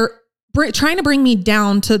seeing, but they're trying to bring me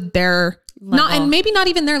down to their level. And maybe not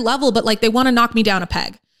even their level, but they want to knock me down a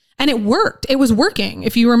peg. And it worked. It was working,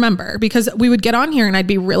 if you remember, because we would get on here and I'd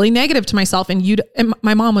be really negative to myself. And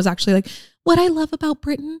my mom was actually what I love about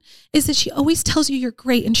Britain is that she always tells you you're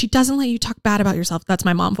great and she doesn't let you talk bad about yourself. That's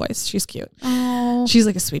my mom voice. She's cute. Oh. She's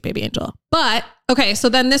a sweet baby angel. But okay. So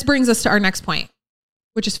then this brings us to our next point,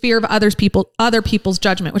 which is fear of other people's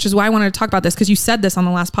judgment, which is why I wanted to talk about this. Cause you said this on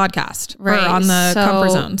the last podcast, right? Or on the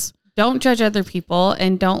comfort zones. Don't judge other people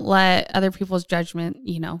and don't let other people's judgment,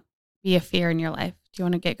 be a fear in your life. Do you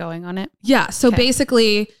want to get going on it? Yeah. So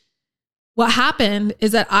basically what happened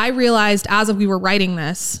is that I realized as we were writing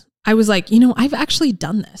this, I was I've actually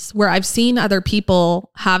done this where I've seen other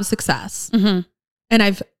people have success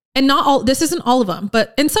and not all, this isn't all of them,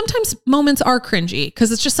 and sometimes moments are cringy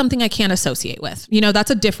because it's just something I can't associate with,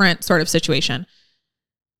 that's a different sort of situation.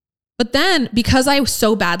 But then because I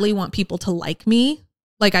so badly want people to like me,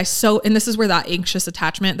 and this is where that anxious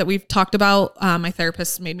attachment that we've talked about, my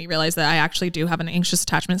therapist made me realize that I actually do have an anxious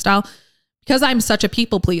attachment style because I'm such a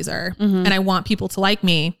people pleaser and I want people to like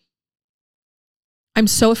me. I'm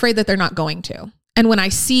so afraid that they're not going to. And when I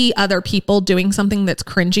see other people doing something that's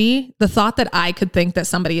cringy, the thought that I could think that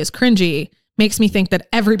somebody is cringy makes me think that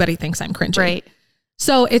everybody thinks I'm cringy. Right.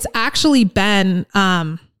 So it's actually been,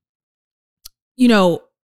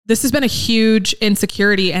 this has been a huge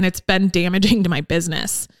insecurity and it's been damaging to my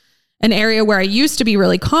business. An area where I used to be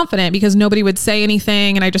really confident because nobody would say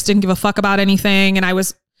anything and I just didn't give a fuck about anything. And I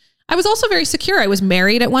was also very secure. I was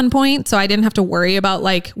married at one point, so I didn't have to worry about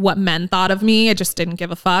what men thought of me. I just didn't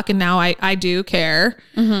give a fuck. And now I do care,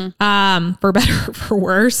 for better or for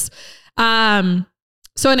worse. So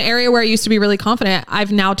an area where I used to be really confident,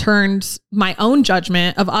 I've now turned my own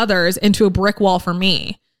judgment of others into a brick wall for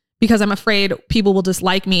me because I'm afraid people will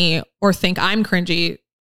dislike me or think I'm cringy.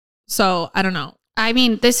 So I don't know. I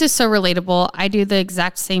mean, this is so relatable. I do the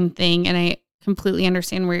exact same thing and I completely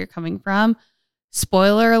understand where you're coming from.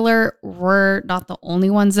 spoiler alert, we're not the only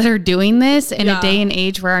ones that are doing this in a day and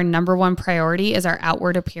age where our number one priority is our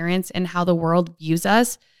outward appearance and how the world views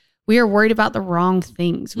us. We are worried about the wrong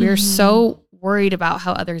things. We are so worried about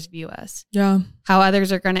how others view us. Yeah. How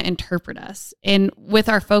others are going to interpret us. And with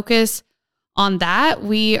our focus on that,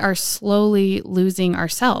 we are slowly losing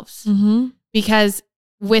ourselves because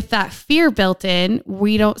with that fear built in,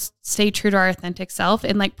 we don't stay true to our authentic self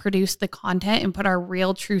and like produce the content and put our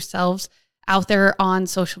real true selves out there on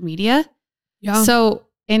social media. Yeah. So,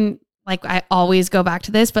 and like I always go back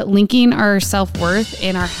to this, but linking our self-worth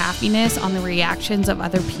and our happiness on the reactions of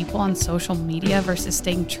other people on social media versus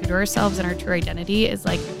staying true to ourselves and our true identity is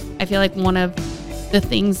like, I feel like one of the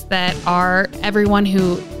things that everyone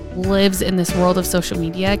who lives in this world of social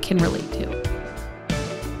media can relate to.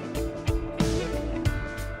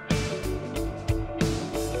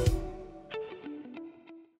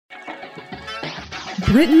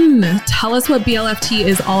 Britt, tell us what BLFT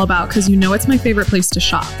is all about, because you know it's my favorite place to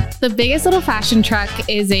shop. The Biggest Little Fashion Truck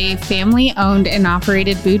is a family-owned and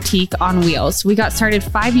operated boutique on wheels. We got started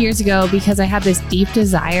 5 years ago because I had this deep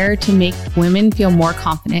desire to make women feel more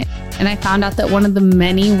confident. And I found out that one of the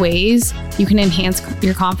many ways you can enhance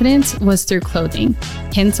your confidence was through clothing.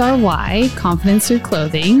 Hence our why, confidence through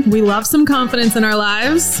clothing. We love some confidence in our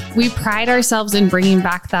lives. We pride ourselves in bringing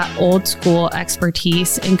back that old school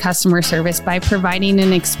expertise in customer service by providing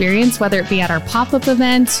an experience, whether it be at our pop-up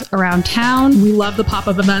events around town. We love the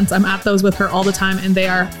pop-up events. I'm at those with her all the time and they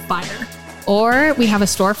are fire. Or we have a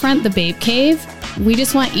storefront, the Babe Cave. We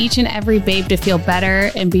just want each and every babe to feel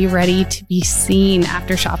better and be ready to be seen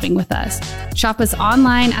after shopping with us. Shop us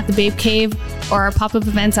online at the Babe Cave or our pop-up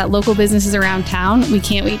events at local businesses around town. We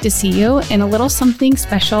can't wait to see you. And a little something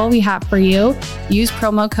special we have for you. Use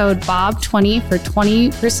promo code BOB20 for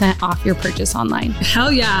 20% off your purchase online.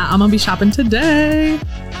 Hell yeah, I'm gonna be shopping today.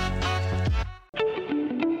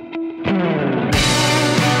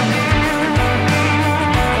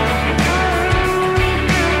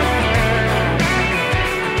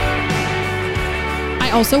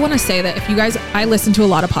 I also want to say that if you guys, I listen to a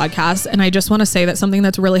lot of podcasts and I just want to say that something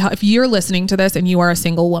that's really if you're listening to this and you are a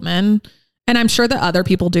single woman, and I'm sure that other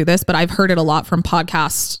people do this, but I've heard it a lot from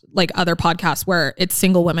podcasts, like other podcasts where it's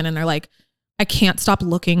single women and they're like, I can't stop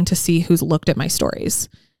looking to see who's looked at my stories.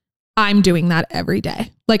 I'm doing that every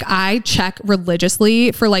day. Like I check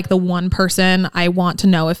religiously for like the one person I want to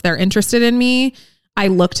know if they're interested in me. I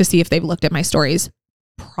look to see if they've looked at my stories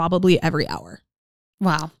probably every hour.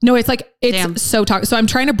 Wow. No, it's like, it's so toxic. So I'm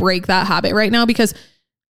trying to break that habit right now because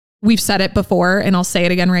we've said it before and I'll say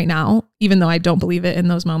it again right now, even though I don't believe it in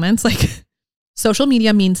those moments. Like social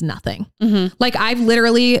media means nothing. Like I've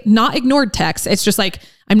literally not ignored texts. It's just like,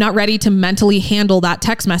 I'm not ready to mentally handle that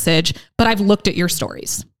text message, but I've looked at your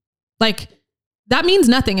stories. Like that means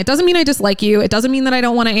nothing. It doesn't mean I dislike you. It doesn't mean that I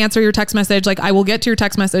don't want to answer your text message. Like I will get to your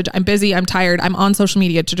text message. I'm busy. I'm tired. I'm on social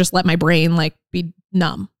media to just let my brain like be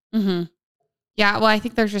numb. Yeah. Well, I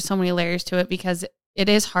think there's just so many layers to it because it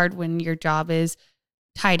is hard when your job is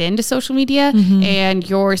tied into social media and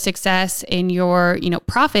your success and your,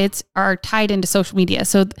 profits are tied into social media.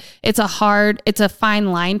 So it's a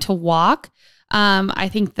fine line to walk. I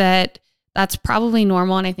think that's probably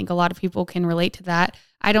normal. And I think a lot of people can relate to that.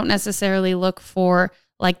 I don't necessarily look for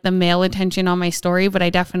like the male attention on my story, but I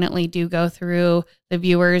definitely do go through the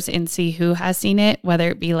viewers and see who has seen it, whether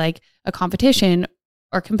it be like a competition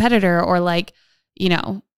or competitor or like,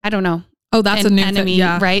 I don't know. Oh, that's a new enemy, thing.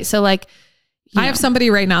 Yeah. Right? So like, I have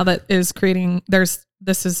somebody right now that is creating, this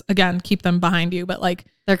is again, keep them behind you, but like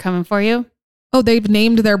they're coming for you. Oh, they've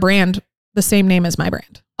named their brand the same name as my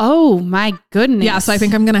brand. Oh my goodness. Yeah. So I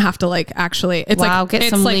think I'm going to have to like, actually, it's get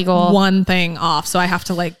some legal one thing off. So I have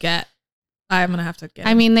to like I'm going to have to get.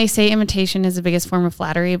 I mean, they say imitation is the biggest form of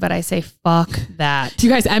flattery, but I say, fuck that. You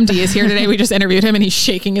guys, MD is here today. We just interviewed him and he's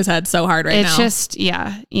shaking his head so hard now. It's just,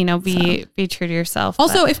 be true to yourself.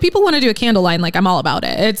 Also, if people want to do a candle line, like I'm all about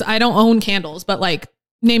it. I don't own candles, but like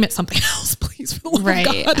name it something else, please. For the love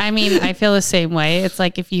of God. I mean, I feel the same way. It's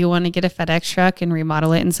like, if you want to get a FedEx truck and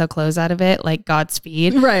remodel it and sew clothes out of it, like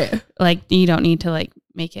Godspeed. Right. Like you don't need to like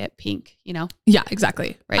make it pink, Yeah,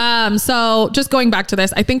 exactly. Right. So just going back to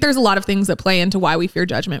this, I think there's a lot of things that play into why we fear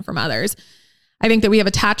judgment from others. I think that we have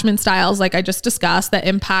attachment styles, like I just discussed, that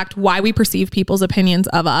impact why we perceive people's opinions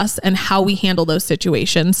of us and how we handle those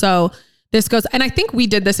situations. So this goes, and I think we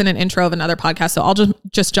did this in an intro of another podcast. So I'll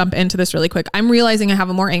just jump into this really quick. I'm realizing I have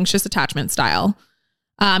a more anxious attachment style.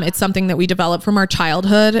 It's something that we develop from our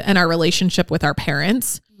childhood and our relationship with our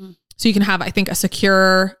parents. So you can have, I think, a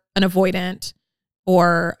secure, an avoidant,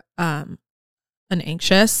 or an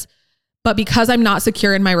anxious. But because I'm not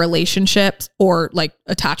secure in my relationships or like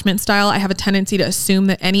attachment style, I have a tendency to assume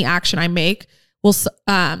that any action I make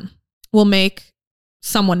will make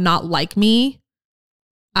someone not like me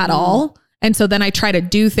at all. And so then I try to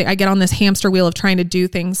do things. I get on this hamster wheel of trying to do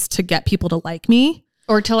things to get people to like me,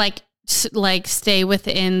 or to like stay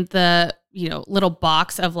within the, you know, little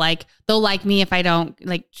box of like, they'll like me if I don't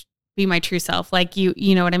like be my true self. Like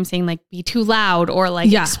you know what I'm saying? Like be too loud or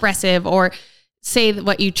like expressive or say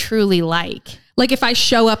what you truly like. Like if I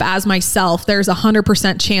show up as myself, there's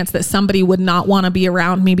 100% chance that somebody would not want to be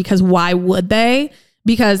around me, because why would they?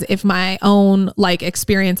 Because if my own like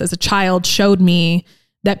experience as a child showed me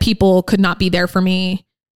that people could not be there for me,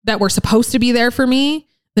 that were supposed to be there for me,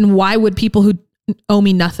 then why would people who owe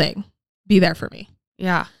me nothing be there for me?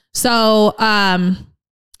 Yeah. So, I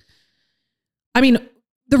mean,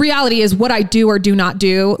 the reality is what I do or do not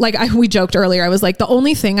do. Like we joked earlier, I was like, the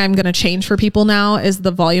only thing I'm going to change for people now is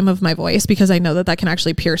the volume of my voice, because I know that can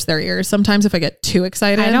actually pierce their ears sometimes if I get too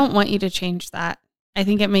excited. I don't want you to change that. I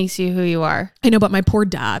think it makes you who you are. I know, but my poor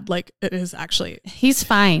dad, like it is actually. He's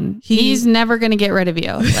fine. He's never going to get rid of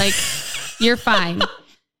you. Like you're fine.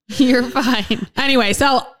 You're fine. Anyway,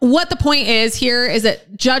 so what the point is here is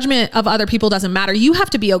that judgment of other people doesn't matter. You have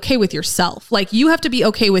to be okay with yourself. Like you have to be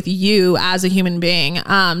okay with you as a human being.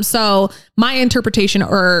 So my interpretation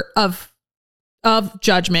of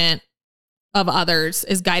judgment of others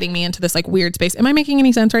is guiding me into this like weird space. Am I making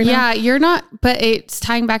any sense right now? Yeah, you're not, but it's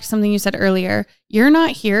tying back to something you said earlier. You're not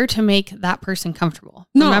here to make that person comfortable.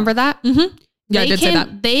 No. Remember that? Mm-hmm. Yeah, I did say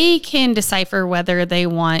that. They can decipher whether they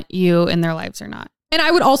want you in their lives or not. And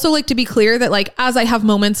I would also like to be clear that like, as I have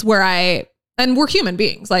moments where and we're human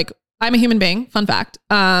beings, like I'm a human being, fun fact.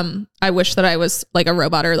 I wish that I was like a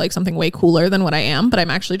robot or like something way cooler than what I am, but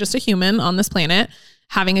I'm actually just a human on this planet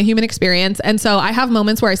having a human experience. And so I have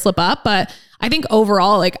moments where I slip up, but I think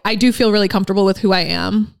overall, like I do feel really comfortable with who I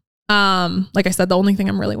am. Like I said, the only thing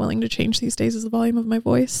I'm really willing to change these days is the volume of my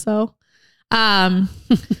voice. So,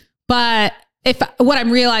 but what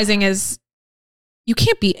I'm realizing is you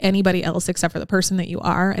can't be anybody else except for the person that you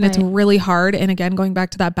are. And It's really hard. And again, going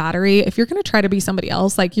back to that battery, if you're going to try to be somebody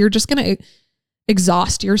else, like you're just going to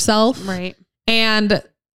exhaust yourself. Right. And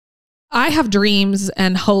I have dreams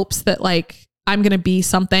and hopes that like, I'm going to be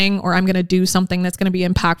something, or I'm going to do something that's going to be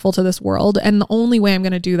impactful to this world. And the only way I'm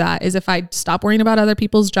going to do that is if I stop worrying about other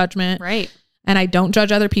people's judgment. Right. And I don't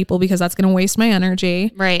judge other people, because that's going to waste my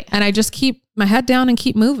energy. Right. And I just keep my head down and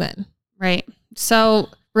keep moving. Right. So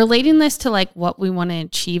relating this to like what we want to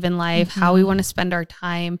achieve in life, how we want to spend our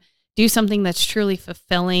time, do something that's truly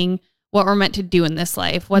fulfilling, what we're meant to do in this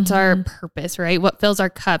life. What's our purpose, right? What fills our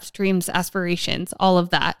cups, dreams, aspirations, all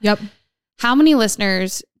of that. Yep. How many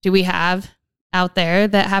listeners do we have out there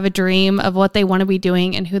that have a dream of what they want to be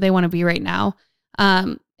doing and who they want to be right now?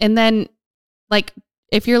 And then like,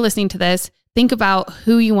 if you're listening to this, think about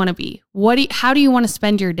who you want to be. How do you want to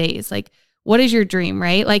spend your days? Like, what is your dream,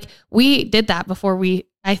 right? Like we did that before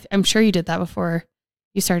I'm sure you did that before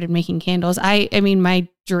you started making candles. I mean, my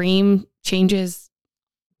dream changes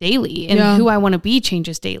daily and who I want to be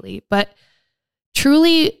changes daily, but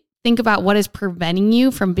truly think about what is preventing you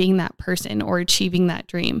from being that person or achieving that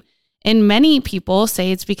dream. And many people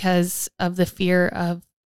say it's because of the fear of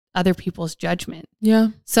other people's judgment. Yeah.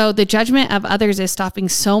 So the judgment of others is stopping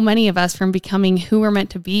so many of us from becoming who we're meant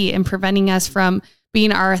to be and preventing us from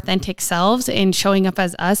being our authentic selves and showing up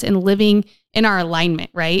as us and living in our alignment,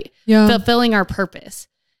 right? Yeah. Fulfilling our purpose.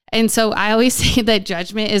 And so I always say that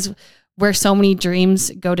judgment is where so many dreams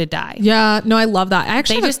go to die. Yeah. No, I love that.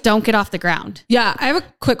 They just don't get off the ground. Yeah. I have a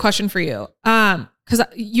quick question for you. Cause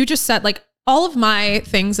you just said like all of my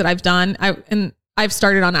things that I've done, I've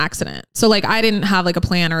started on accident. So like, I didn't have like a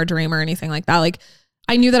plan or a dream or anything like that. Like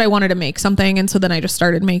I knew that I wanted to make something. And so then I just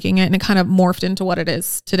started making it, and it kind of morphed into what it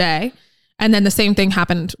is today. And then the same thing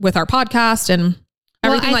happened with our podcast and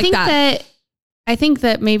everything like that. I think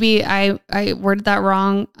that maybe I worded that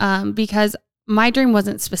wrong because my dream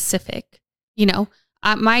wasn't specific. You know,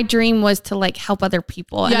 my dream was to like help other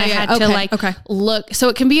people. And I had to like look. So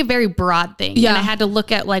it can be a very broad thing. Yeah. And I had to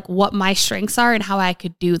look at like what my strengths are and how I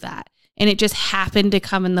could do that. And it just happened to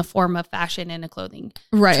come in the form of fashion and a clothing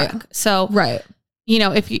truck. So, you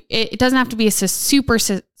know, it doesn't have to be a super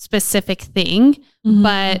specific thing,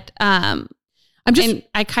 but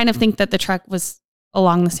I kind of think that the truck was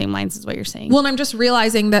along the same lines as what you're saying. Well, and I'm just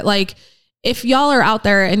realizing that like, if y'all are out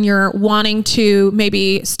there and you're wanting to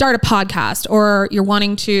maybe start a podcast, or you're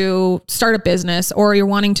wanting to start a business, or you're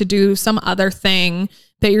wanting to do some other thing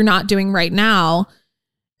that you're not doing right now,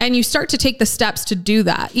 and you start to take the steps to do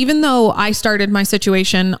that, even though I started my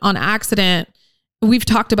situation on accident, we've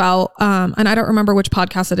talked about, and I don't remember which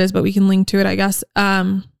podcast it is, but we can link to it, I guess.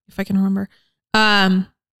 If I can remember,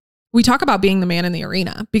 we talk about being the man in the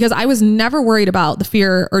arena, because I was never worried about the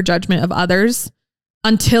fear or judgment of others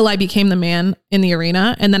until I became the man in the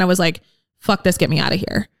arena. And then I was like, fuck this, get me out of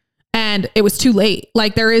here. And it was too late.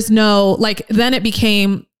 Like there is no, like, then it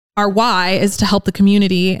became our why is to help the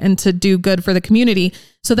community and to do good for the community.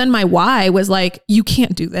 So then my why was like, you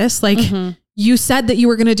can't do this. Like you said that you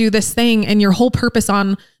were going to do this thing and your whole purpose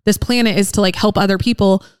on this planet is to like help other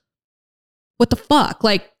people. What the fuck?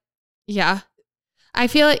 Like, yeah, I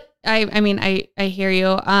feel like, I hear you.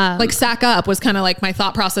 Like sack up was kind of like my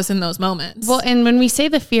thought process in those moments. Well, and when we say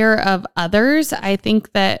the fear of others, I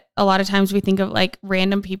think that a lot of times we think of like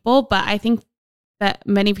random people, but I think that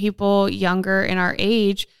many people younger in our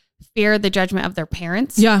age fear the judgment of their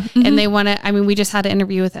parents. Yeah. Mm-hmm. And they want to, we just had an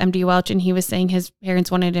interview with MD Welch and he was saying his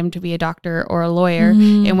parents wanted him to be a doctor or a lawyer.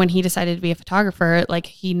 Mm-hmm. And when he decided to be a photographer, like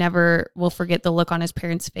he never will forget the look on his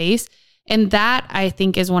parents' face. And that I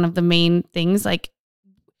think is one of the main things, like,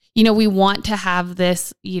 you know, we want to have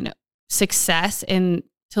this, you know, success and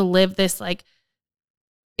to live this like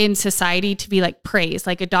in society to be like praised,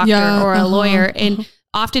 like a doctor or a lawyer. And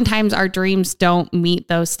oftentimes our dreams don't meet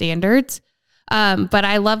those standards. But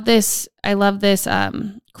I love this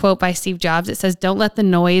quote by Steve Jobs. It says, "Don't let the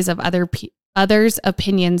noise of others'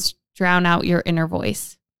 opinions drown out your inner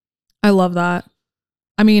voice." I love that.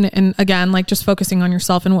 I mean, and again, like just focusing on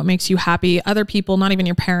yourself and what makes you happy. Other people, not even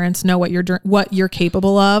your parents, know what you're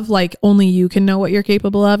capable of. Like only you can know what you're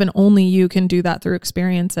capable of, and only you can do that through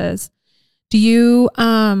experiences. Do you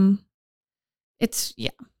want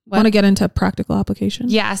to get into practical application?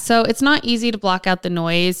 Yeah. So it's not easy to block out the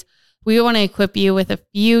noise. We want to equip you with a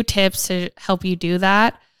few tips to help you do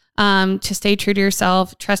that. To stay true to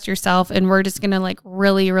yourself, trust yourself. And we're just going to like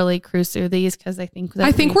really, really cruise through these because I think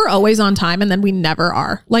we're always on time and then we never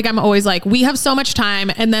are. Like I'm always like, we have so much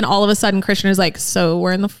time. And then all of a sudden Christian is like, so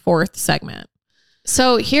we're in the 4th segment.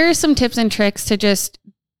 So here are some tips and tricks to just,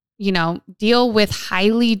 you know, deal with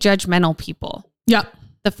highly judgmental people. Yep.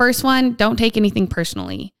 The first one, don't take anything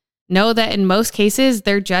personally. Know that in most cases,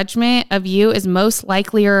 their judgment of you is most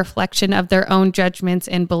likely a reflection of their own judgments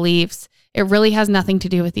and beliefs. It really has nothing to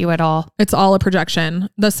do with you at all. It's all a projection.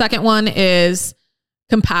 The second one is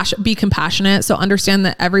be compassionate. So understand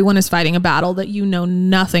that everyone is fighting a battle that you know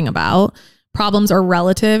nothing about. Problems are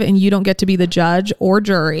relative and you don't get to be the judge or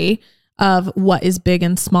jury of what is big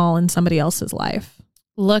and small in somebody else's life.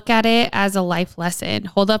 Look at it as a life lesson.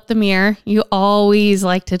 Hold up the mirror. You always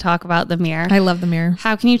like to talk about the mirror. I love the mirror.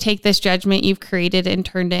 How can you take this judgment you've created and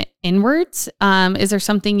turn it inwards? Is there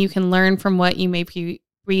something you can learn from what you may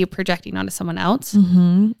be projecting onto someone else?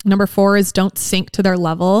 Mm-hmm. Number 4 is don't sink to their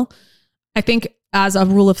level. I think as a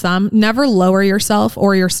rule of thumb, never lower yourself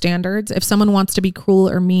or your standards. If someone wants to be cruel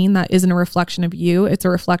or mean, that isn't a reflection of you. It's a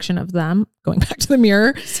reflection of them. Going back to the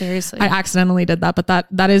mirror. Seriously. I accidentally did that, but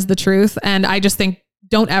that is the truth. And I just think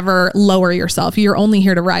don't ever lower yourself. You're only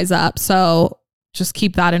here to rise up. So just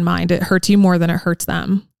keep that in mind. It hurts you more than it hurts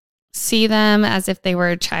them. See them as if they were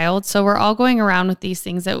a child. So we're all going around with these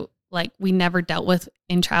things that like we never dealt with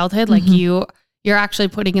in childhood. Like you're actually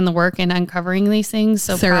putting in the work and uncovering these things.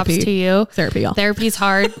 So Therapy. Props to you. Therapy. Therapy's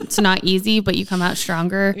hard. It's not easy, but you come out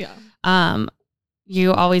stronger. Yeah.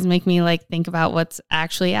 You always make me like think about what's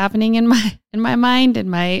actually happening in my mind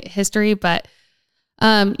and my history. But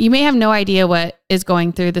you may have no idea what is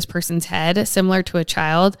going through this person's head, similar to a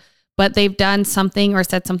child, but they've done something or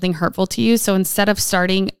said something hurtful to you. So instead of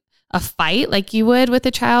starting a fight like you would with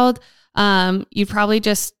a child, you'd probably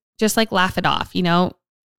just like laugh it off, you know,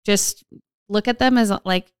 just look at them as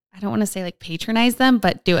like, I don't want to say like patronize them,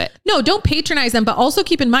 but do it. No, don't patronize them, but also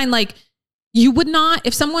keep in mind, like you would not,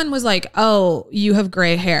 if someone was like, oh, you have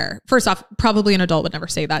gray hair. First off, probably an adult would never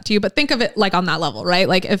say that to you, but think of it like on that level, right?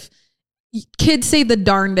 Like if kids say the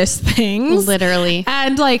darndest things. Literally.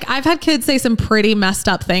 And like, I've had kids say some pretty messed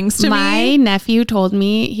up things to me. My nephew told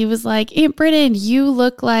me, he was like, Aunt Britton, you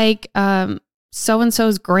look like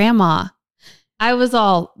so-and-so's grandma. I was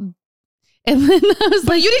all, and then I was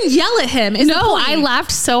but like, you didn't yell at him. No, I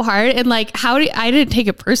laughed so hard. And like, I didn't take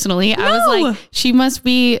it personally. No. I was like, she must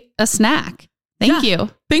be a snack. Thank you.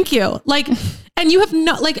 Thank you. Like, and you have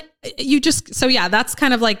no, like you just, so yeah, that's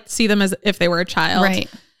kind of like see them as if they were a child. Right.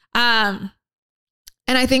 And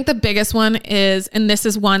I think the biggest one is, and this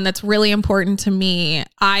is one that's really important to me.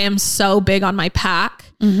 I am so big on my pack.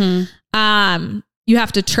 Mm-hmm. You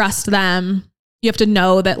have to trust them. You have to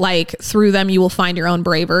know that like through them, you will find your own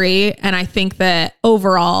bravery. And I think that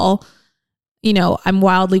overall, you know, I'm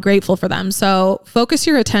wildly grateful for them. So focus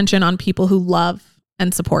your attention on people who love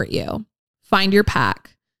and support you. Find your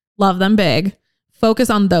pack, love them big, Focus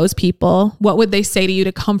on those people. What would they say to you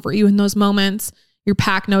to comfort you in those moments? Your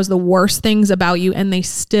pack knows the worst things about you and they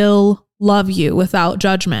still love you without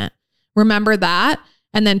judgment. Remember that,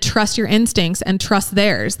 and then trust your instincts and trust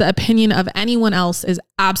theirs. The opinion of anyone else is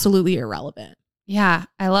absolutely irrelevant. Yeah,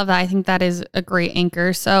 I love that. I think that is a great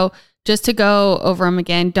anchor. So just to go over them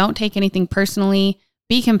again, don't take anything personally.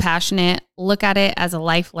 Be compassionate. Look at it as a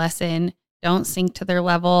life lesson. Don't sink to their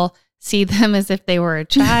level. See them as if they were a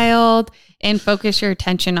child and focus your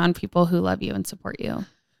attention on people who love you and support you.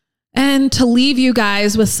 And to leave you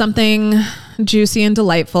guys with something juicy and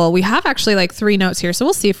delightful, we have actually like 3 notes here. So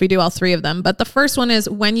we'll see if we do all 3 of them. But the first one is,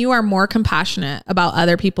 when you are more compassionate about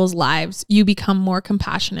other people's lives, you become more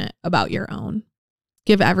compassionate about your own.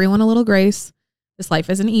 Give everyone a little grace. This life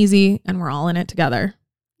isn't easy and we're all in it together.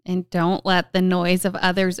 And don't let the noise of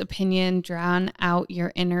others' opinion drown out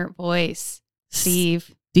your inner voice.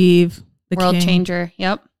 Steve, the world king. changer.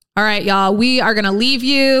 Yep. All right, y'all, we are going to leave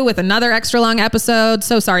you with another extra long episode.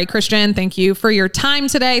 So sorry, Christian. Thank you for your time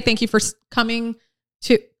today. Thank you for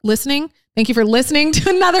listening. Thank you for listening to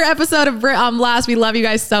another episode of Britt on Blast. We love you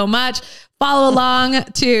guys so much. Follow along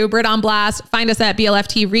to Britt on Blast. Find us at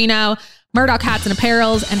BLFT Reno, Murdoch Hats and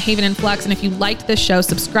Apparels, and Haven and Flux. And if you liked this show,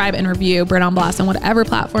 subscribe and review Britt on Blast on whatever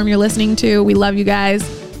platform you're listening to. We love you guys.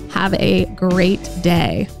 Have a great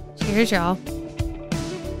day. Cheers, y'all.